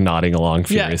this are like nodding along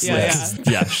furiously.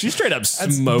 Yeah. She straight up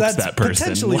smokes that person.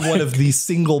 Potentially one of the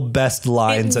single best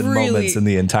lines and moments in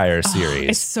the entire series.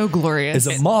 It's so glorious.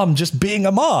 Is a mom just being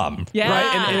a mom. Yeah.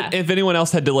 Right. And if anyone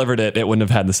else had delivered it, it wouldn't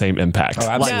have had the same impact. Oh,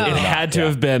 absolutely. It had to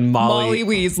have been Molly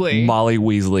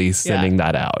Weasley sending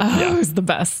that out. It was the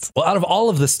best. Well, out of all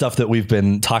of the stuff that we've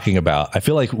been talking about, I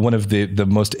feel like one of the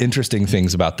most interesting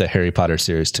things about the Harry Potter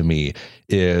series to me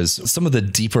is some of the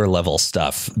deeper level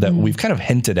stuff that we've kind of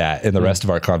hinted at in the rest of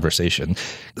our conversation.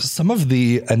 Some of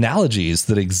the analogies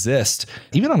that exist,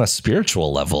 even on a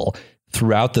spiritual level,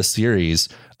 throughout the series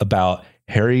about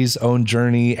Harry's own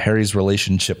journey, Harry's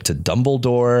relationship to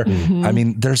Dumbledore. I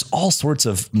mean, there's all sorts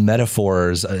of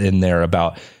metaphors in there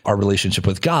about our relationship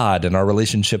with God and our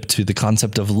relationship to the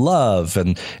concept of love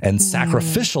and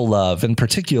sacrificial love in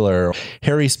particular,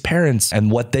 Harry's parents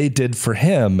and what they did for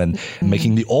him and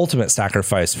making the ultimate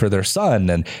sacrifice for their son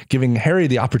and giving Harry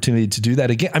the opportunity to do that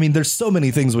again. I mean, there's so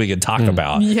many things we could talk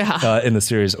about in the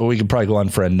series. We could probably go on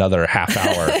for another half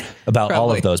hour about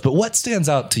all of those. But what stands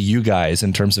out to you guys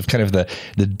in terms of kind of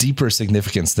the deeper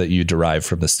significance that you derive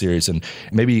from the series, and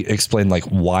maybe explain like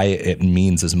why it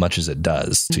means as much as it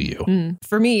does to you?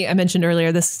 For me, I mentioned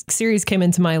earlier, this series came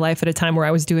into my life at a time where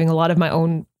I was doing a lot of my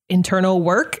own internal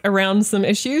work around some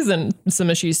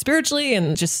issues spiritually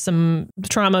and just some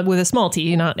trauma with a small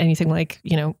t, not anything like,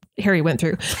 Harry went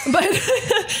through,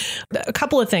 but a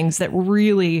couple of things that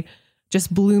really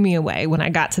just blew me away when I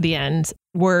got to the end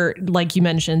were, like you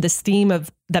mentioned, this theme of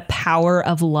the power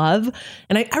of love.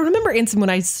 And I remember, Anson, when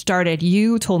I started,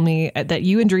 you told me that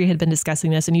you and Dree had been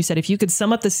discussing this, and you said if you could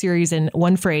sum up the series in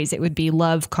one phrase, it would be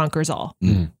love conquers all.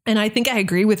 And I think I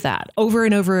agree with that. Over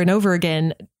and over and over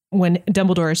again, when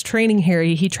Dumbledore is training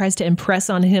Harry, he tries to impress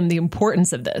on him the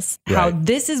importance of this, how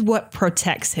this is what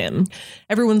protects him.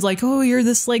 Everyone's like, oh, you're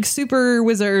this like super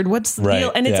wizard. What's the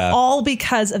deal? And it's all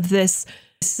because of this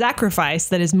sacrifice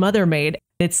that his mother made.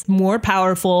 It's more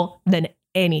powerful than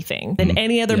anything, than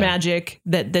any other magic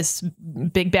that this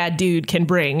big bad dude can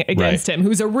bring against him,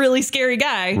 who's a really scary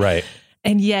guy. Right.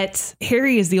 And yet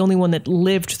Harry is the only one that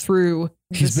lived through.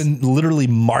 He's been literally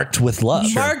marked with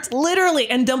love. Marked literally.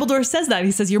 And Dumbledore says that.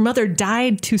 He says, your mother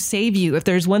died to save you. If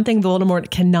there's one thing Voldemort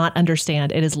cannot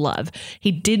understand, it is love.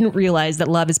 He didn't realize that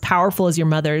love as powerful as your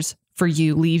mother's for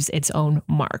you leaves its own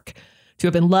mark. To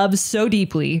have been loved so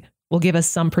deeply will give us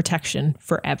some protection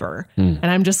forever. And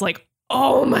I'm just like,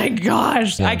 oh my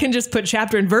gosh, I can just put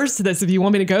chapter and verse to this if you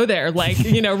want me to go there. Like,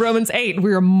 Romans 8,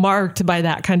 we are marked by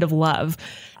that kind of love.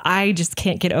 I just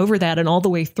can't get over that. And all the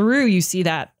way through, you see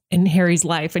that in Harry's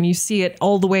life, and you see it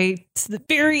all the way to the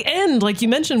very end, like you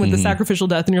mentioned with the sacrificial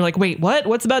death. And you're like, wait, what?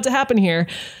 What's about to happen here?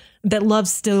 That love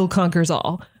still conquers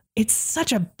all. It's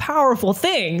such a powerful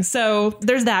thing. So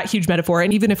there's that huge metaphor.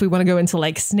 And even if we want to go into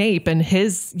like Snape and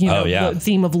his, the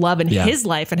theme of love in his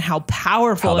life and how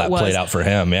powerful it was. Played out for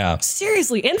him. Yeah.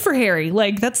 Seriously. And for Harry,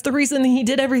 like that's the reason he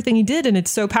did everything he did. And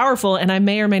it's so powerful. And I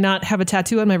may or may not have a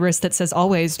tattoo on my wrist that says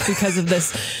always because of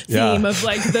this theme of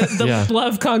like the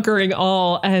love conquering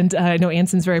all. And I know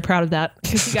Anson's very proud of that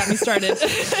because he got me started.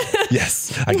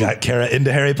 Yes. I got Kara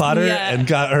into Harry Potter and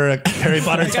got her a Harry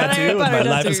Potter tattoo, and my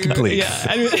life is complete. Yeah.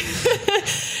 I mean,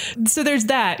 so there's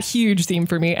that huge theme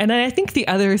for me. And I think the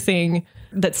other thing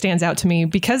that stands out to me,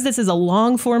 because this is a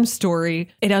long form story,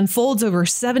 it unfolds over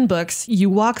 7 books. You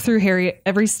walk through Harry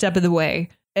every step of the way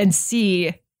and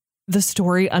see the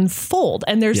story unfold.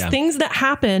 And there's things that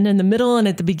happen in the middle and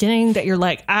at the beginning that you're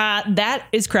like, that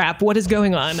is crap. What is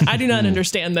going on? I do not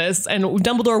understand this. And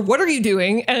Dumbledore, what are you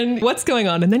doing? And what's going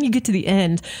on? And then you get to the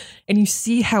end and you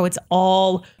see how it's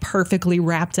all perfectly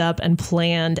wrapped up and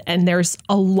planned. And there's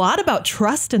a lot about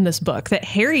trust in this book that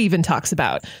Harry even talks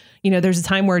about. There's a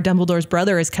time where Dumbledore's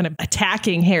brother is kind of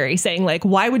attacking Harry, saying like,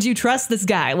 why would you trust this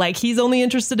guy? Like, he's only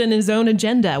interested in his own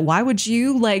agenda. Why would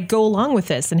you like go along with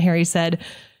this? And Harry said,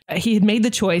 he had made the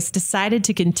choice, decided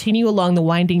to continue along the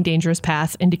winding, dangerous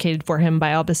path indicated for him by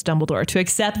Albus Dumbledore, to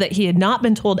accept that he had not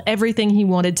been told everything he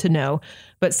wanted to know,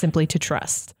 but simply to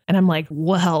trust. And I'm like,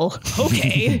 well,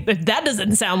 okay, that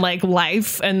doesn't sound like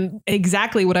life and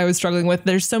exactly what I was struggling with.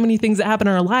 There's so many things that happen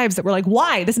in our lives that we're like,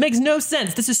 why? This makes no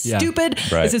sense. This is stupid.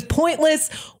 Right. This is pointless.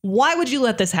 Why would you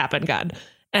let this happen, God?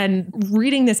 And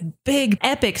reading this big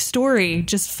epic story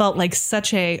just felt like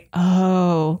such a,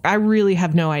 I really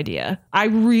have no idea. I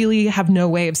really have no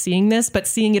way of seeing this, but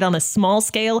seeing it on a small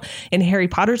scale in Harry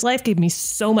Potter's life gave me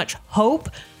so much hope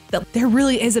that there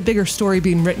really is a bigger story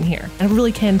being written here. And I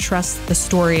really can trust the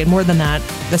story, and more than that,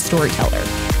 the storyteller.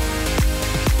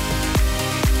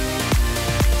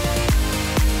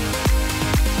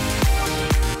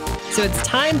 So it's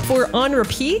time for On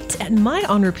Repeat, and my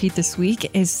On Repeat this week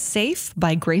is Safe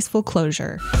by Graceful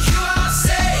Closure. You are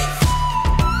safe.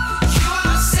 You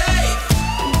are safe.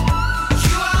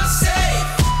 You are safe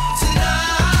tonight.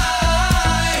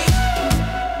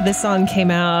 This song came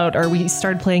out, or we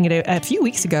started playing it a few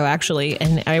weeks ago, actually.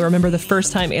 And I remember the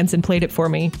first time Anson played it for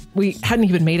me, we hadn't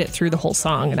even made it through the whole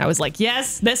song. And I was like,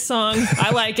 yes, this song,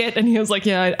 I like it. And he was like,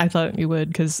 yeah, I thought you would,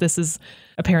 because this is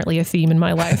apparently a theme in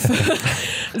my life.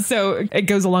 So it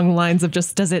goes along the lines of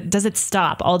just, does it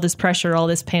stop? All this pressure, all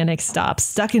this panic stops.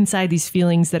 Stuck inside these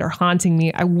feelings that are haunting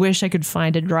me. I wish I could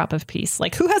find a drop of peace.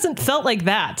 Like, who hasn't felt like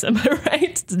that? Am I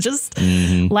right? Just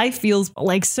life feels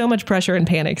like so much pressure and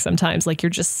panic sometimes. Like you're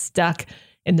just stuck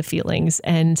in the feelings.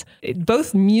 And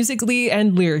both musically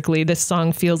and lyrically, this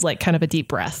song feels like kind of a deep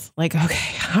breath. Like,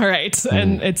 okay, all right.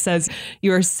 And it says,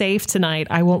 you are safe tonight.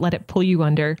 I won't let it pull you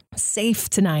under. Safe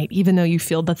tonight, even though you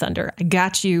feel the thunder. I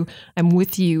got you. I'm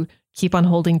with you. Keep on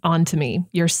holding on to me.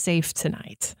 You're safe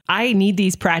tonight. I need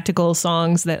these practical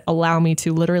songs that allow me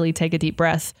to literally take a deep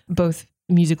breath, both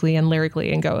musically and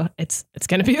lyrically, and go, it's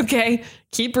going to be okay.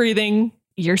 Keep breathing.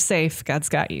 You're safe. God's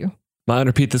got you. My On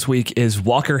Repeat this week is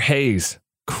Walker Hayes,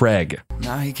 Craig.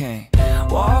 Now he can't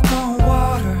walk on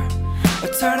water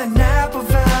or turn a Napa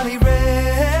Valley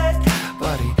red,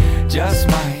 but he just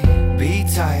might be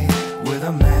tight with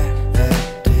a man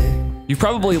that did. You've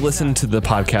probably listened to the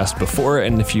podcast before,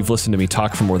 and if you've listened to me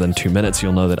talk for more than 2 minutes,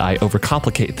 you'll know that I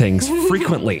overcomplicate things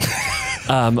frequently.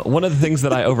 One of the things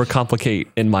that I overcomplicate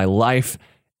in my life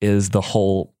is the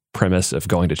whole premise of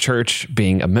going to church,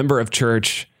 being a member of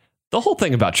church. The whole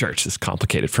thing about church is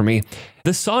complicated for me.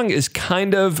 This song is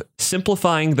kind of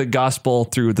simplifying the gospel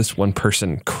through this one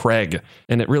person, Craig,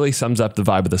 and it really sums up the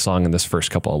vibe of the song in this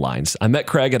first couple of lines. I met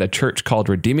Craig at a church called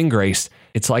Redeeming Grace.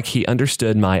 It's like he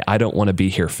understood my I don't want to be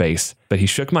here face, but he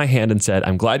shook my hand and said,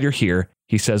 I'm glad you're here.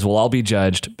 He says, well, I'll be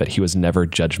judged, but he was never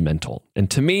judgmental.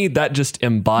 And to me, that just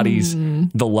embodies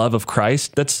the love of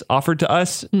Christ that's offered to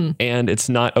us. And it's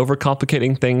not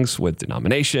overcomplicating things with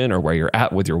denomination or where you're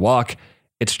at with your walk.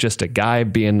 It's just a guy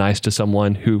being nice to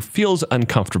someone who feels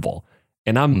uncomfortable.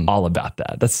 And I'm all about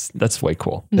that. That's way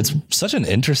cool. It's such an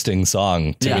interesting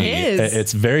song to me. It is.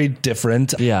 It's very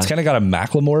different. Yeah. It's kind of got a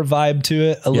Macklemore vibe to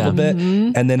it a little bit.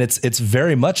 And then it's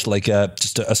very much like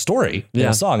just a story in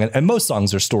a song. And most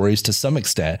songs are stories to some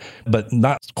extent, but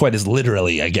not quite as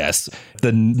literally, I guess.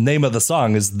 The name of the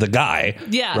song is The Guy.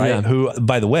 Yeah. Right. Yeah. Who,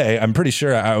 by the way, I'm pretty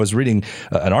sure I was reading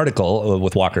an article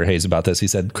with Walker Hayes about this. He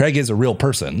said, Craig is a real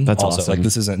person. That's also. awesome. Like,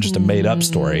 this isn't just a made up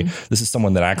story. This is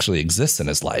someone that actually exists in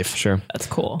his life. Sure. That's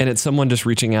cool. And it's someone just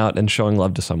reaching out and showing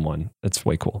love to someone. It's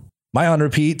way cool. My On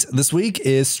Repeat this week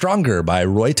is Stronger by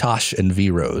Roy Tosh and V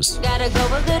Rose. Gotta go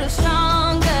a little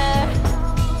stronger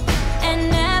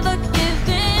and never give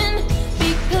in,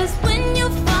 because when you're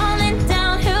falling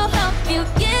down, he'll help you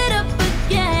get up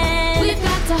again. We've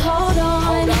got to hold on.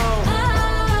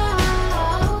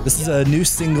 This is a new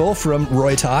single from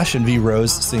Roy Tosh, and V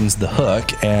Rose sings the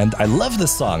hook, and I love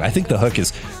this song. I think the hook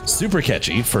is super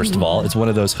catchy, first of all. It's one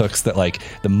of those hooks that, like,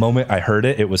 the moment I heard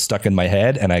it, it was stuck in my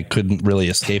head, and I couldn't really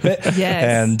escape it.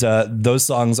 Yes. And those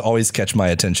songs always catch my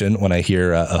attention when I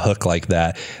hear a hook like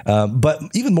that. But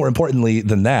even more importantly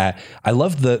than that, I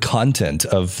love the content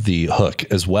of the hook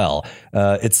as well.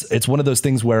 It's one of those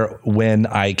things where when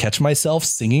I catch myself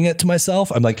singing it to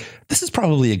myself, I'm like, this is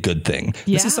probably a good thing.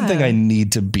 This is something I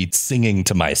need to be singing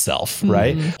to myself,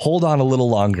 right? Hold on a little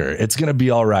longer. It's going to be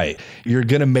all right. You're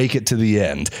going to make it to the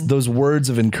end. Those words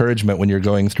of encouragement when you're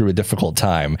going through a difficult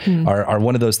time are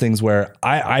one of those things where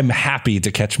I'm happy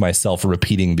to catch myself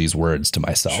repeating these words to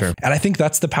myself. Sure. And I think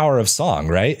that's the power of song,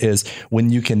 right? Is when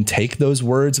you can take those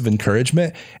words of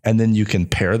encouragement and then you can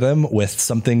pair them with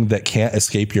something that can't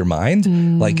escape your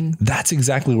mind. Like, that's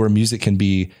exactly where music can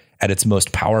be at its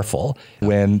most powerful,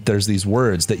 when there's these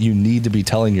words that you need to be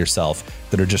telling yourself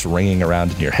that are just ringing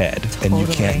around in your head and you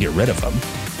can't get rid of them.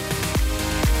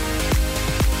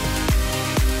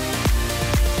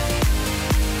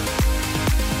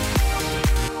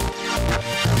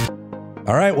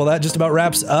 All right, well, that just about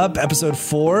wraps up episode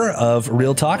 4 of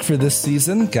Real Talk for this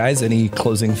season. Guys, any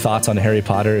closing thoughts on Harry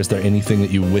Potter? Is there anything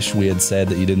that you wish we had said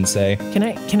that you didn't say? Can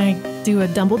I do a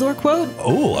Dumbledore quote?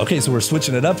 Oh, okay, so we're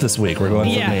switching it up this week. We're going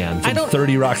from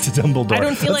 30 Rock to Dumbledore. I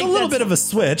don't feel that's like a little bit of a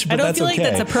switch, but that's okay. I don't feel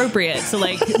like that's appropriate to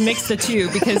like mix the two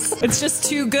because it's just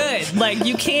too good. Like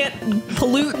you can't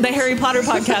pollute the Harry Potter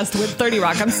podcast with 30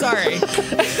 Rock. I'm sorry.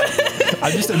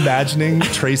 I'm just imagining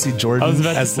Tracy Jordan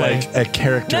as like a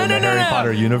character in the Harry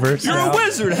Potter universe. You're a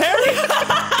wizard, Harry.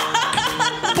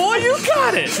 Boy, you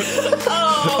got it.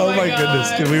 Oh my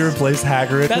goodness. Can we replace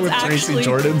Hagrid with Tracy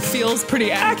Jordan? Feels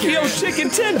pretty accurate. Accio chicken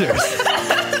tenders.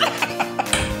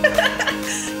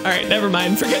 All right, never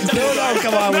mind. Forget that. No,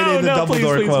 come on. We need the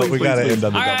Dumbledore quote. We got to end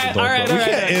on the Dumbledore quote. We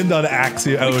can't end on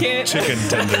Accio chicken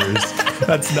tenders.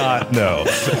 That's not, no.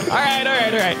 All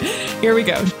right. Here we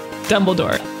go.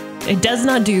 Dumbledore. It does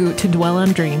not do to dwell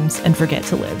on dreams and forget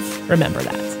to live. Remember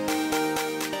that.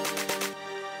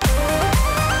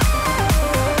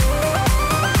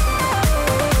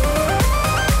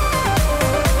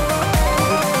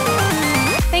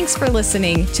 Thanks for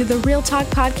listening to the Real Talk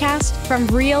podcast from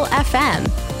Real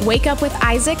FM. Wake up with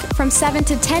Isaac from 7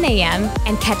 to 10 a.m.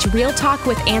 and catch Real Talk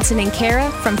with Anson and Kara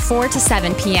from 4 to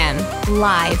 7 p.m.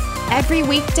 live every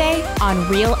weekday on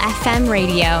Real FM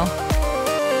radio.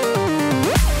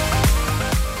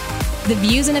 The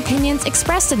views and opinions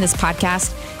expressed in this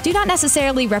podcast do not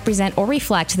necessarily represent or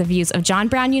reflect the views of John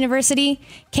Brown University,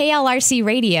 KLRC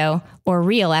Radio, or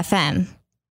Real FM.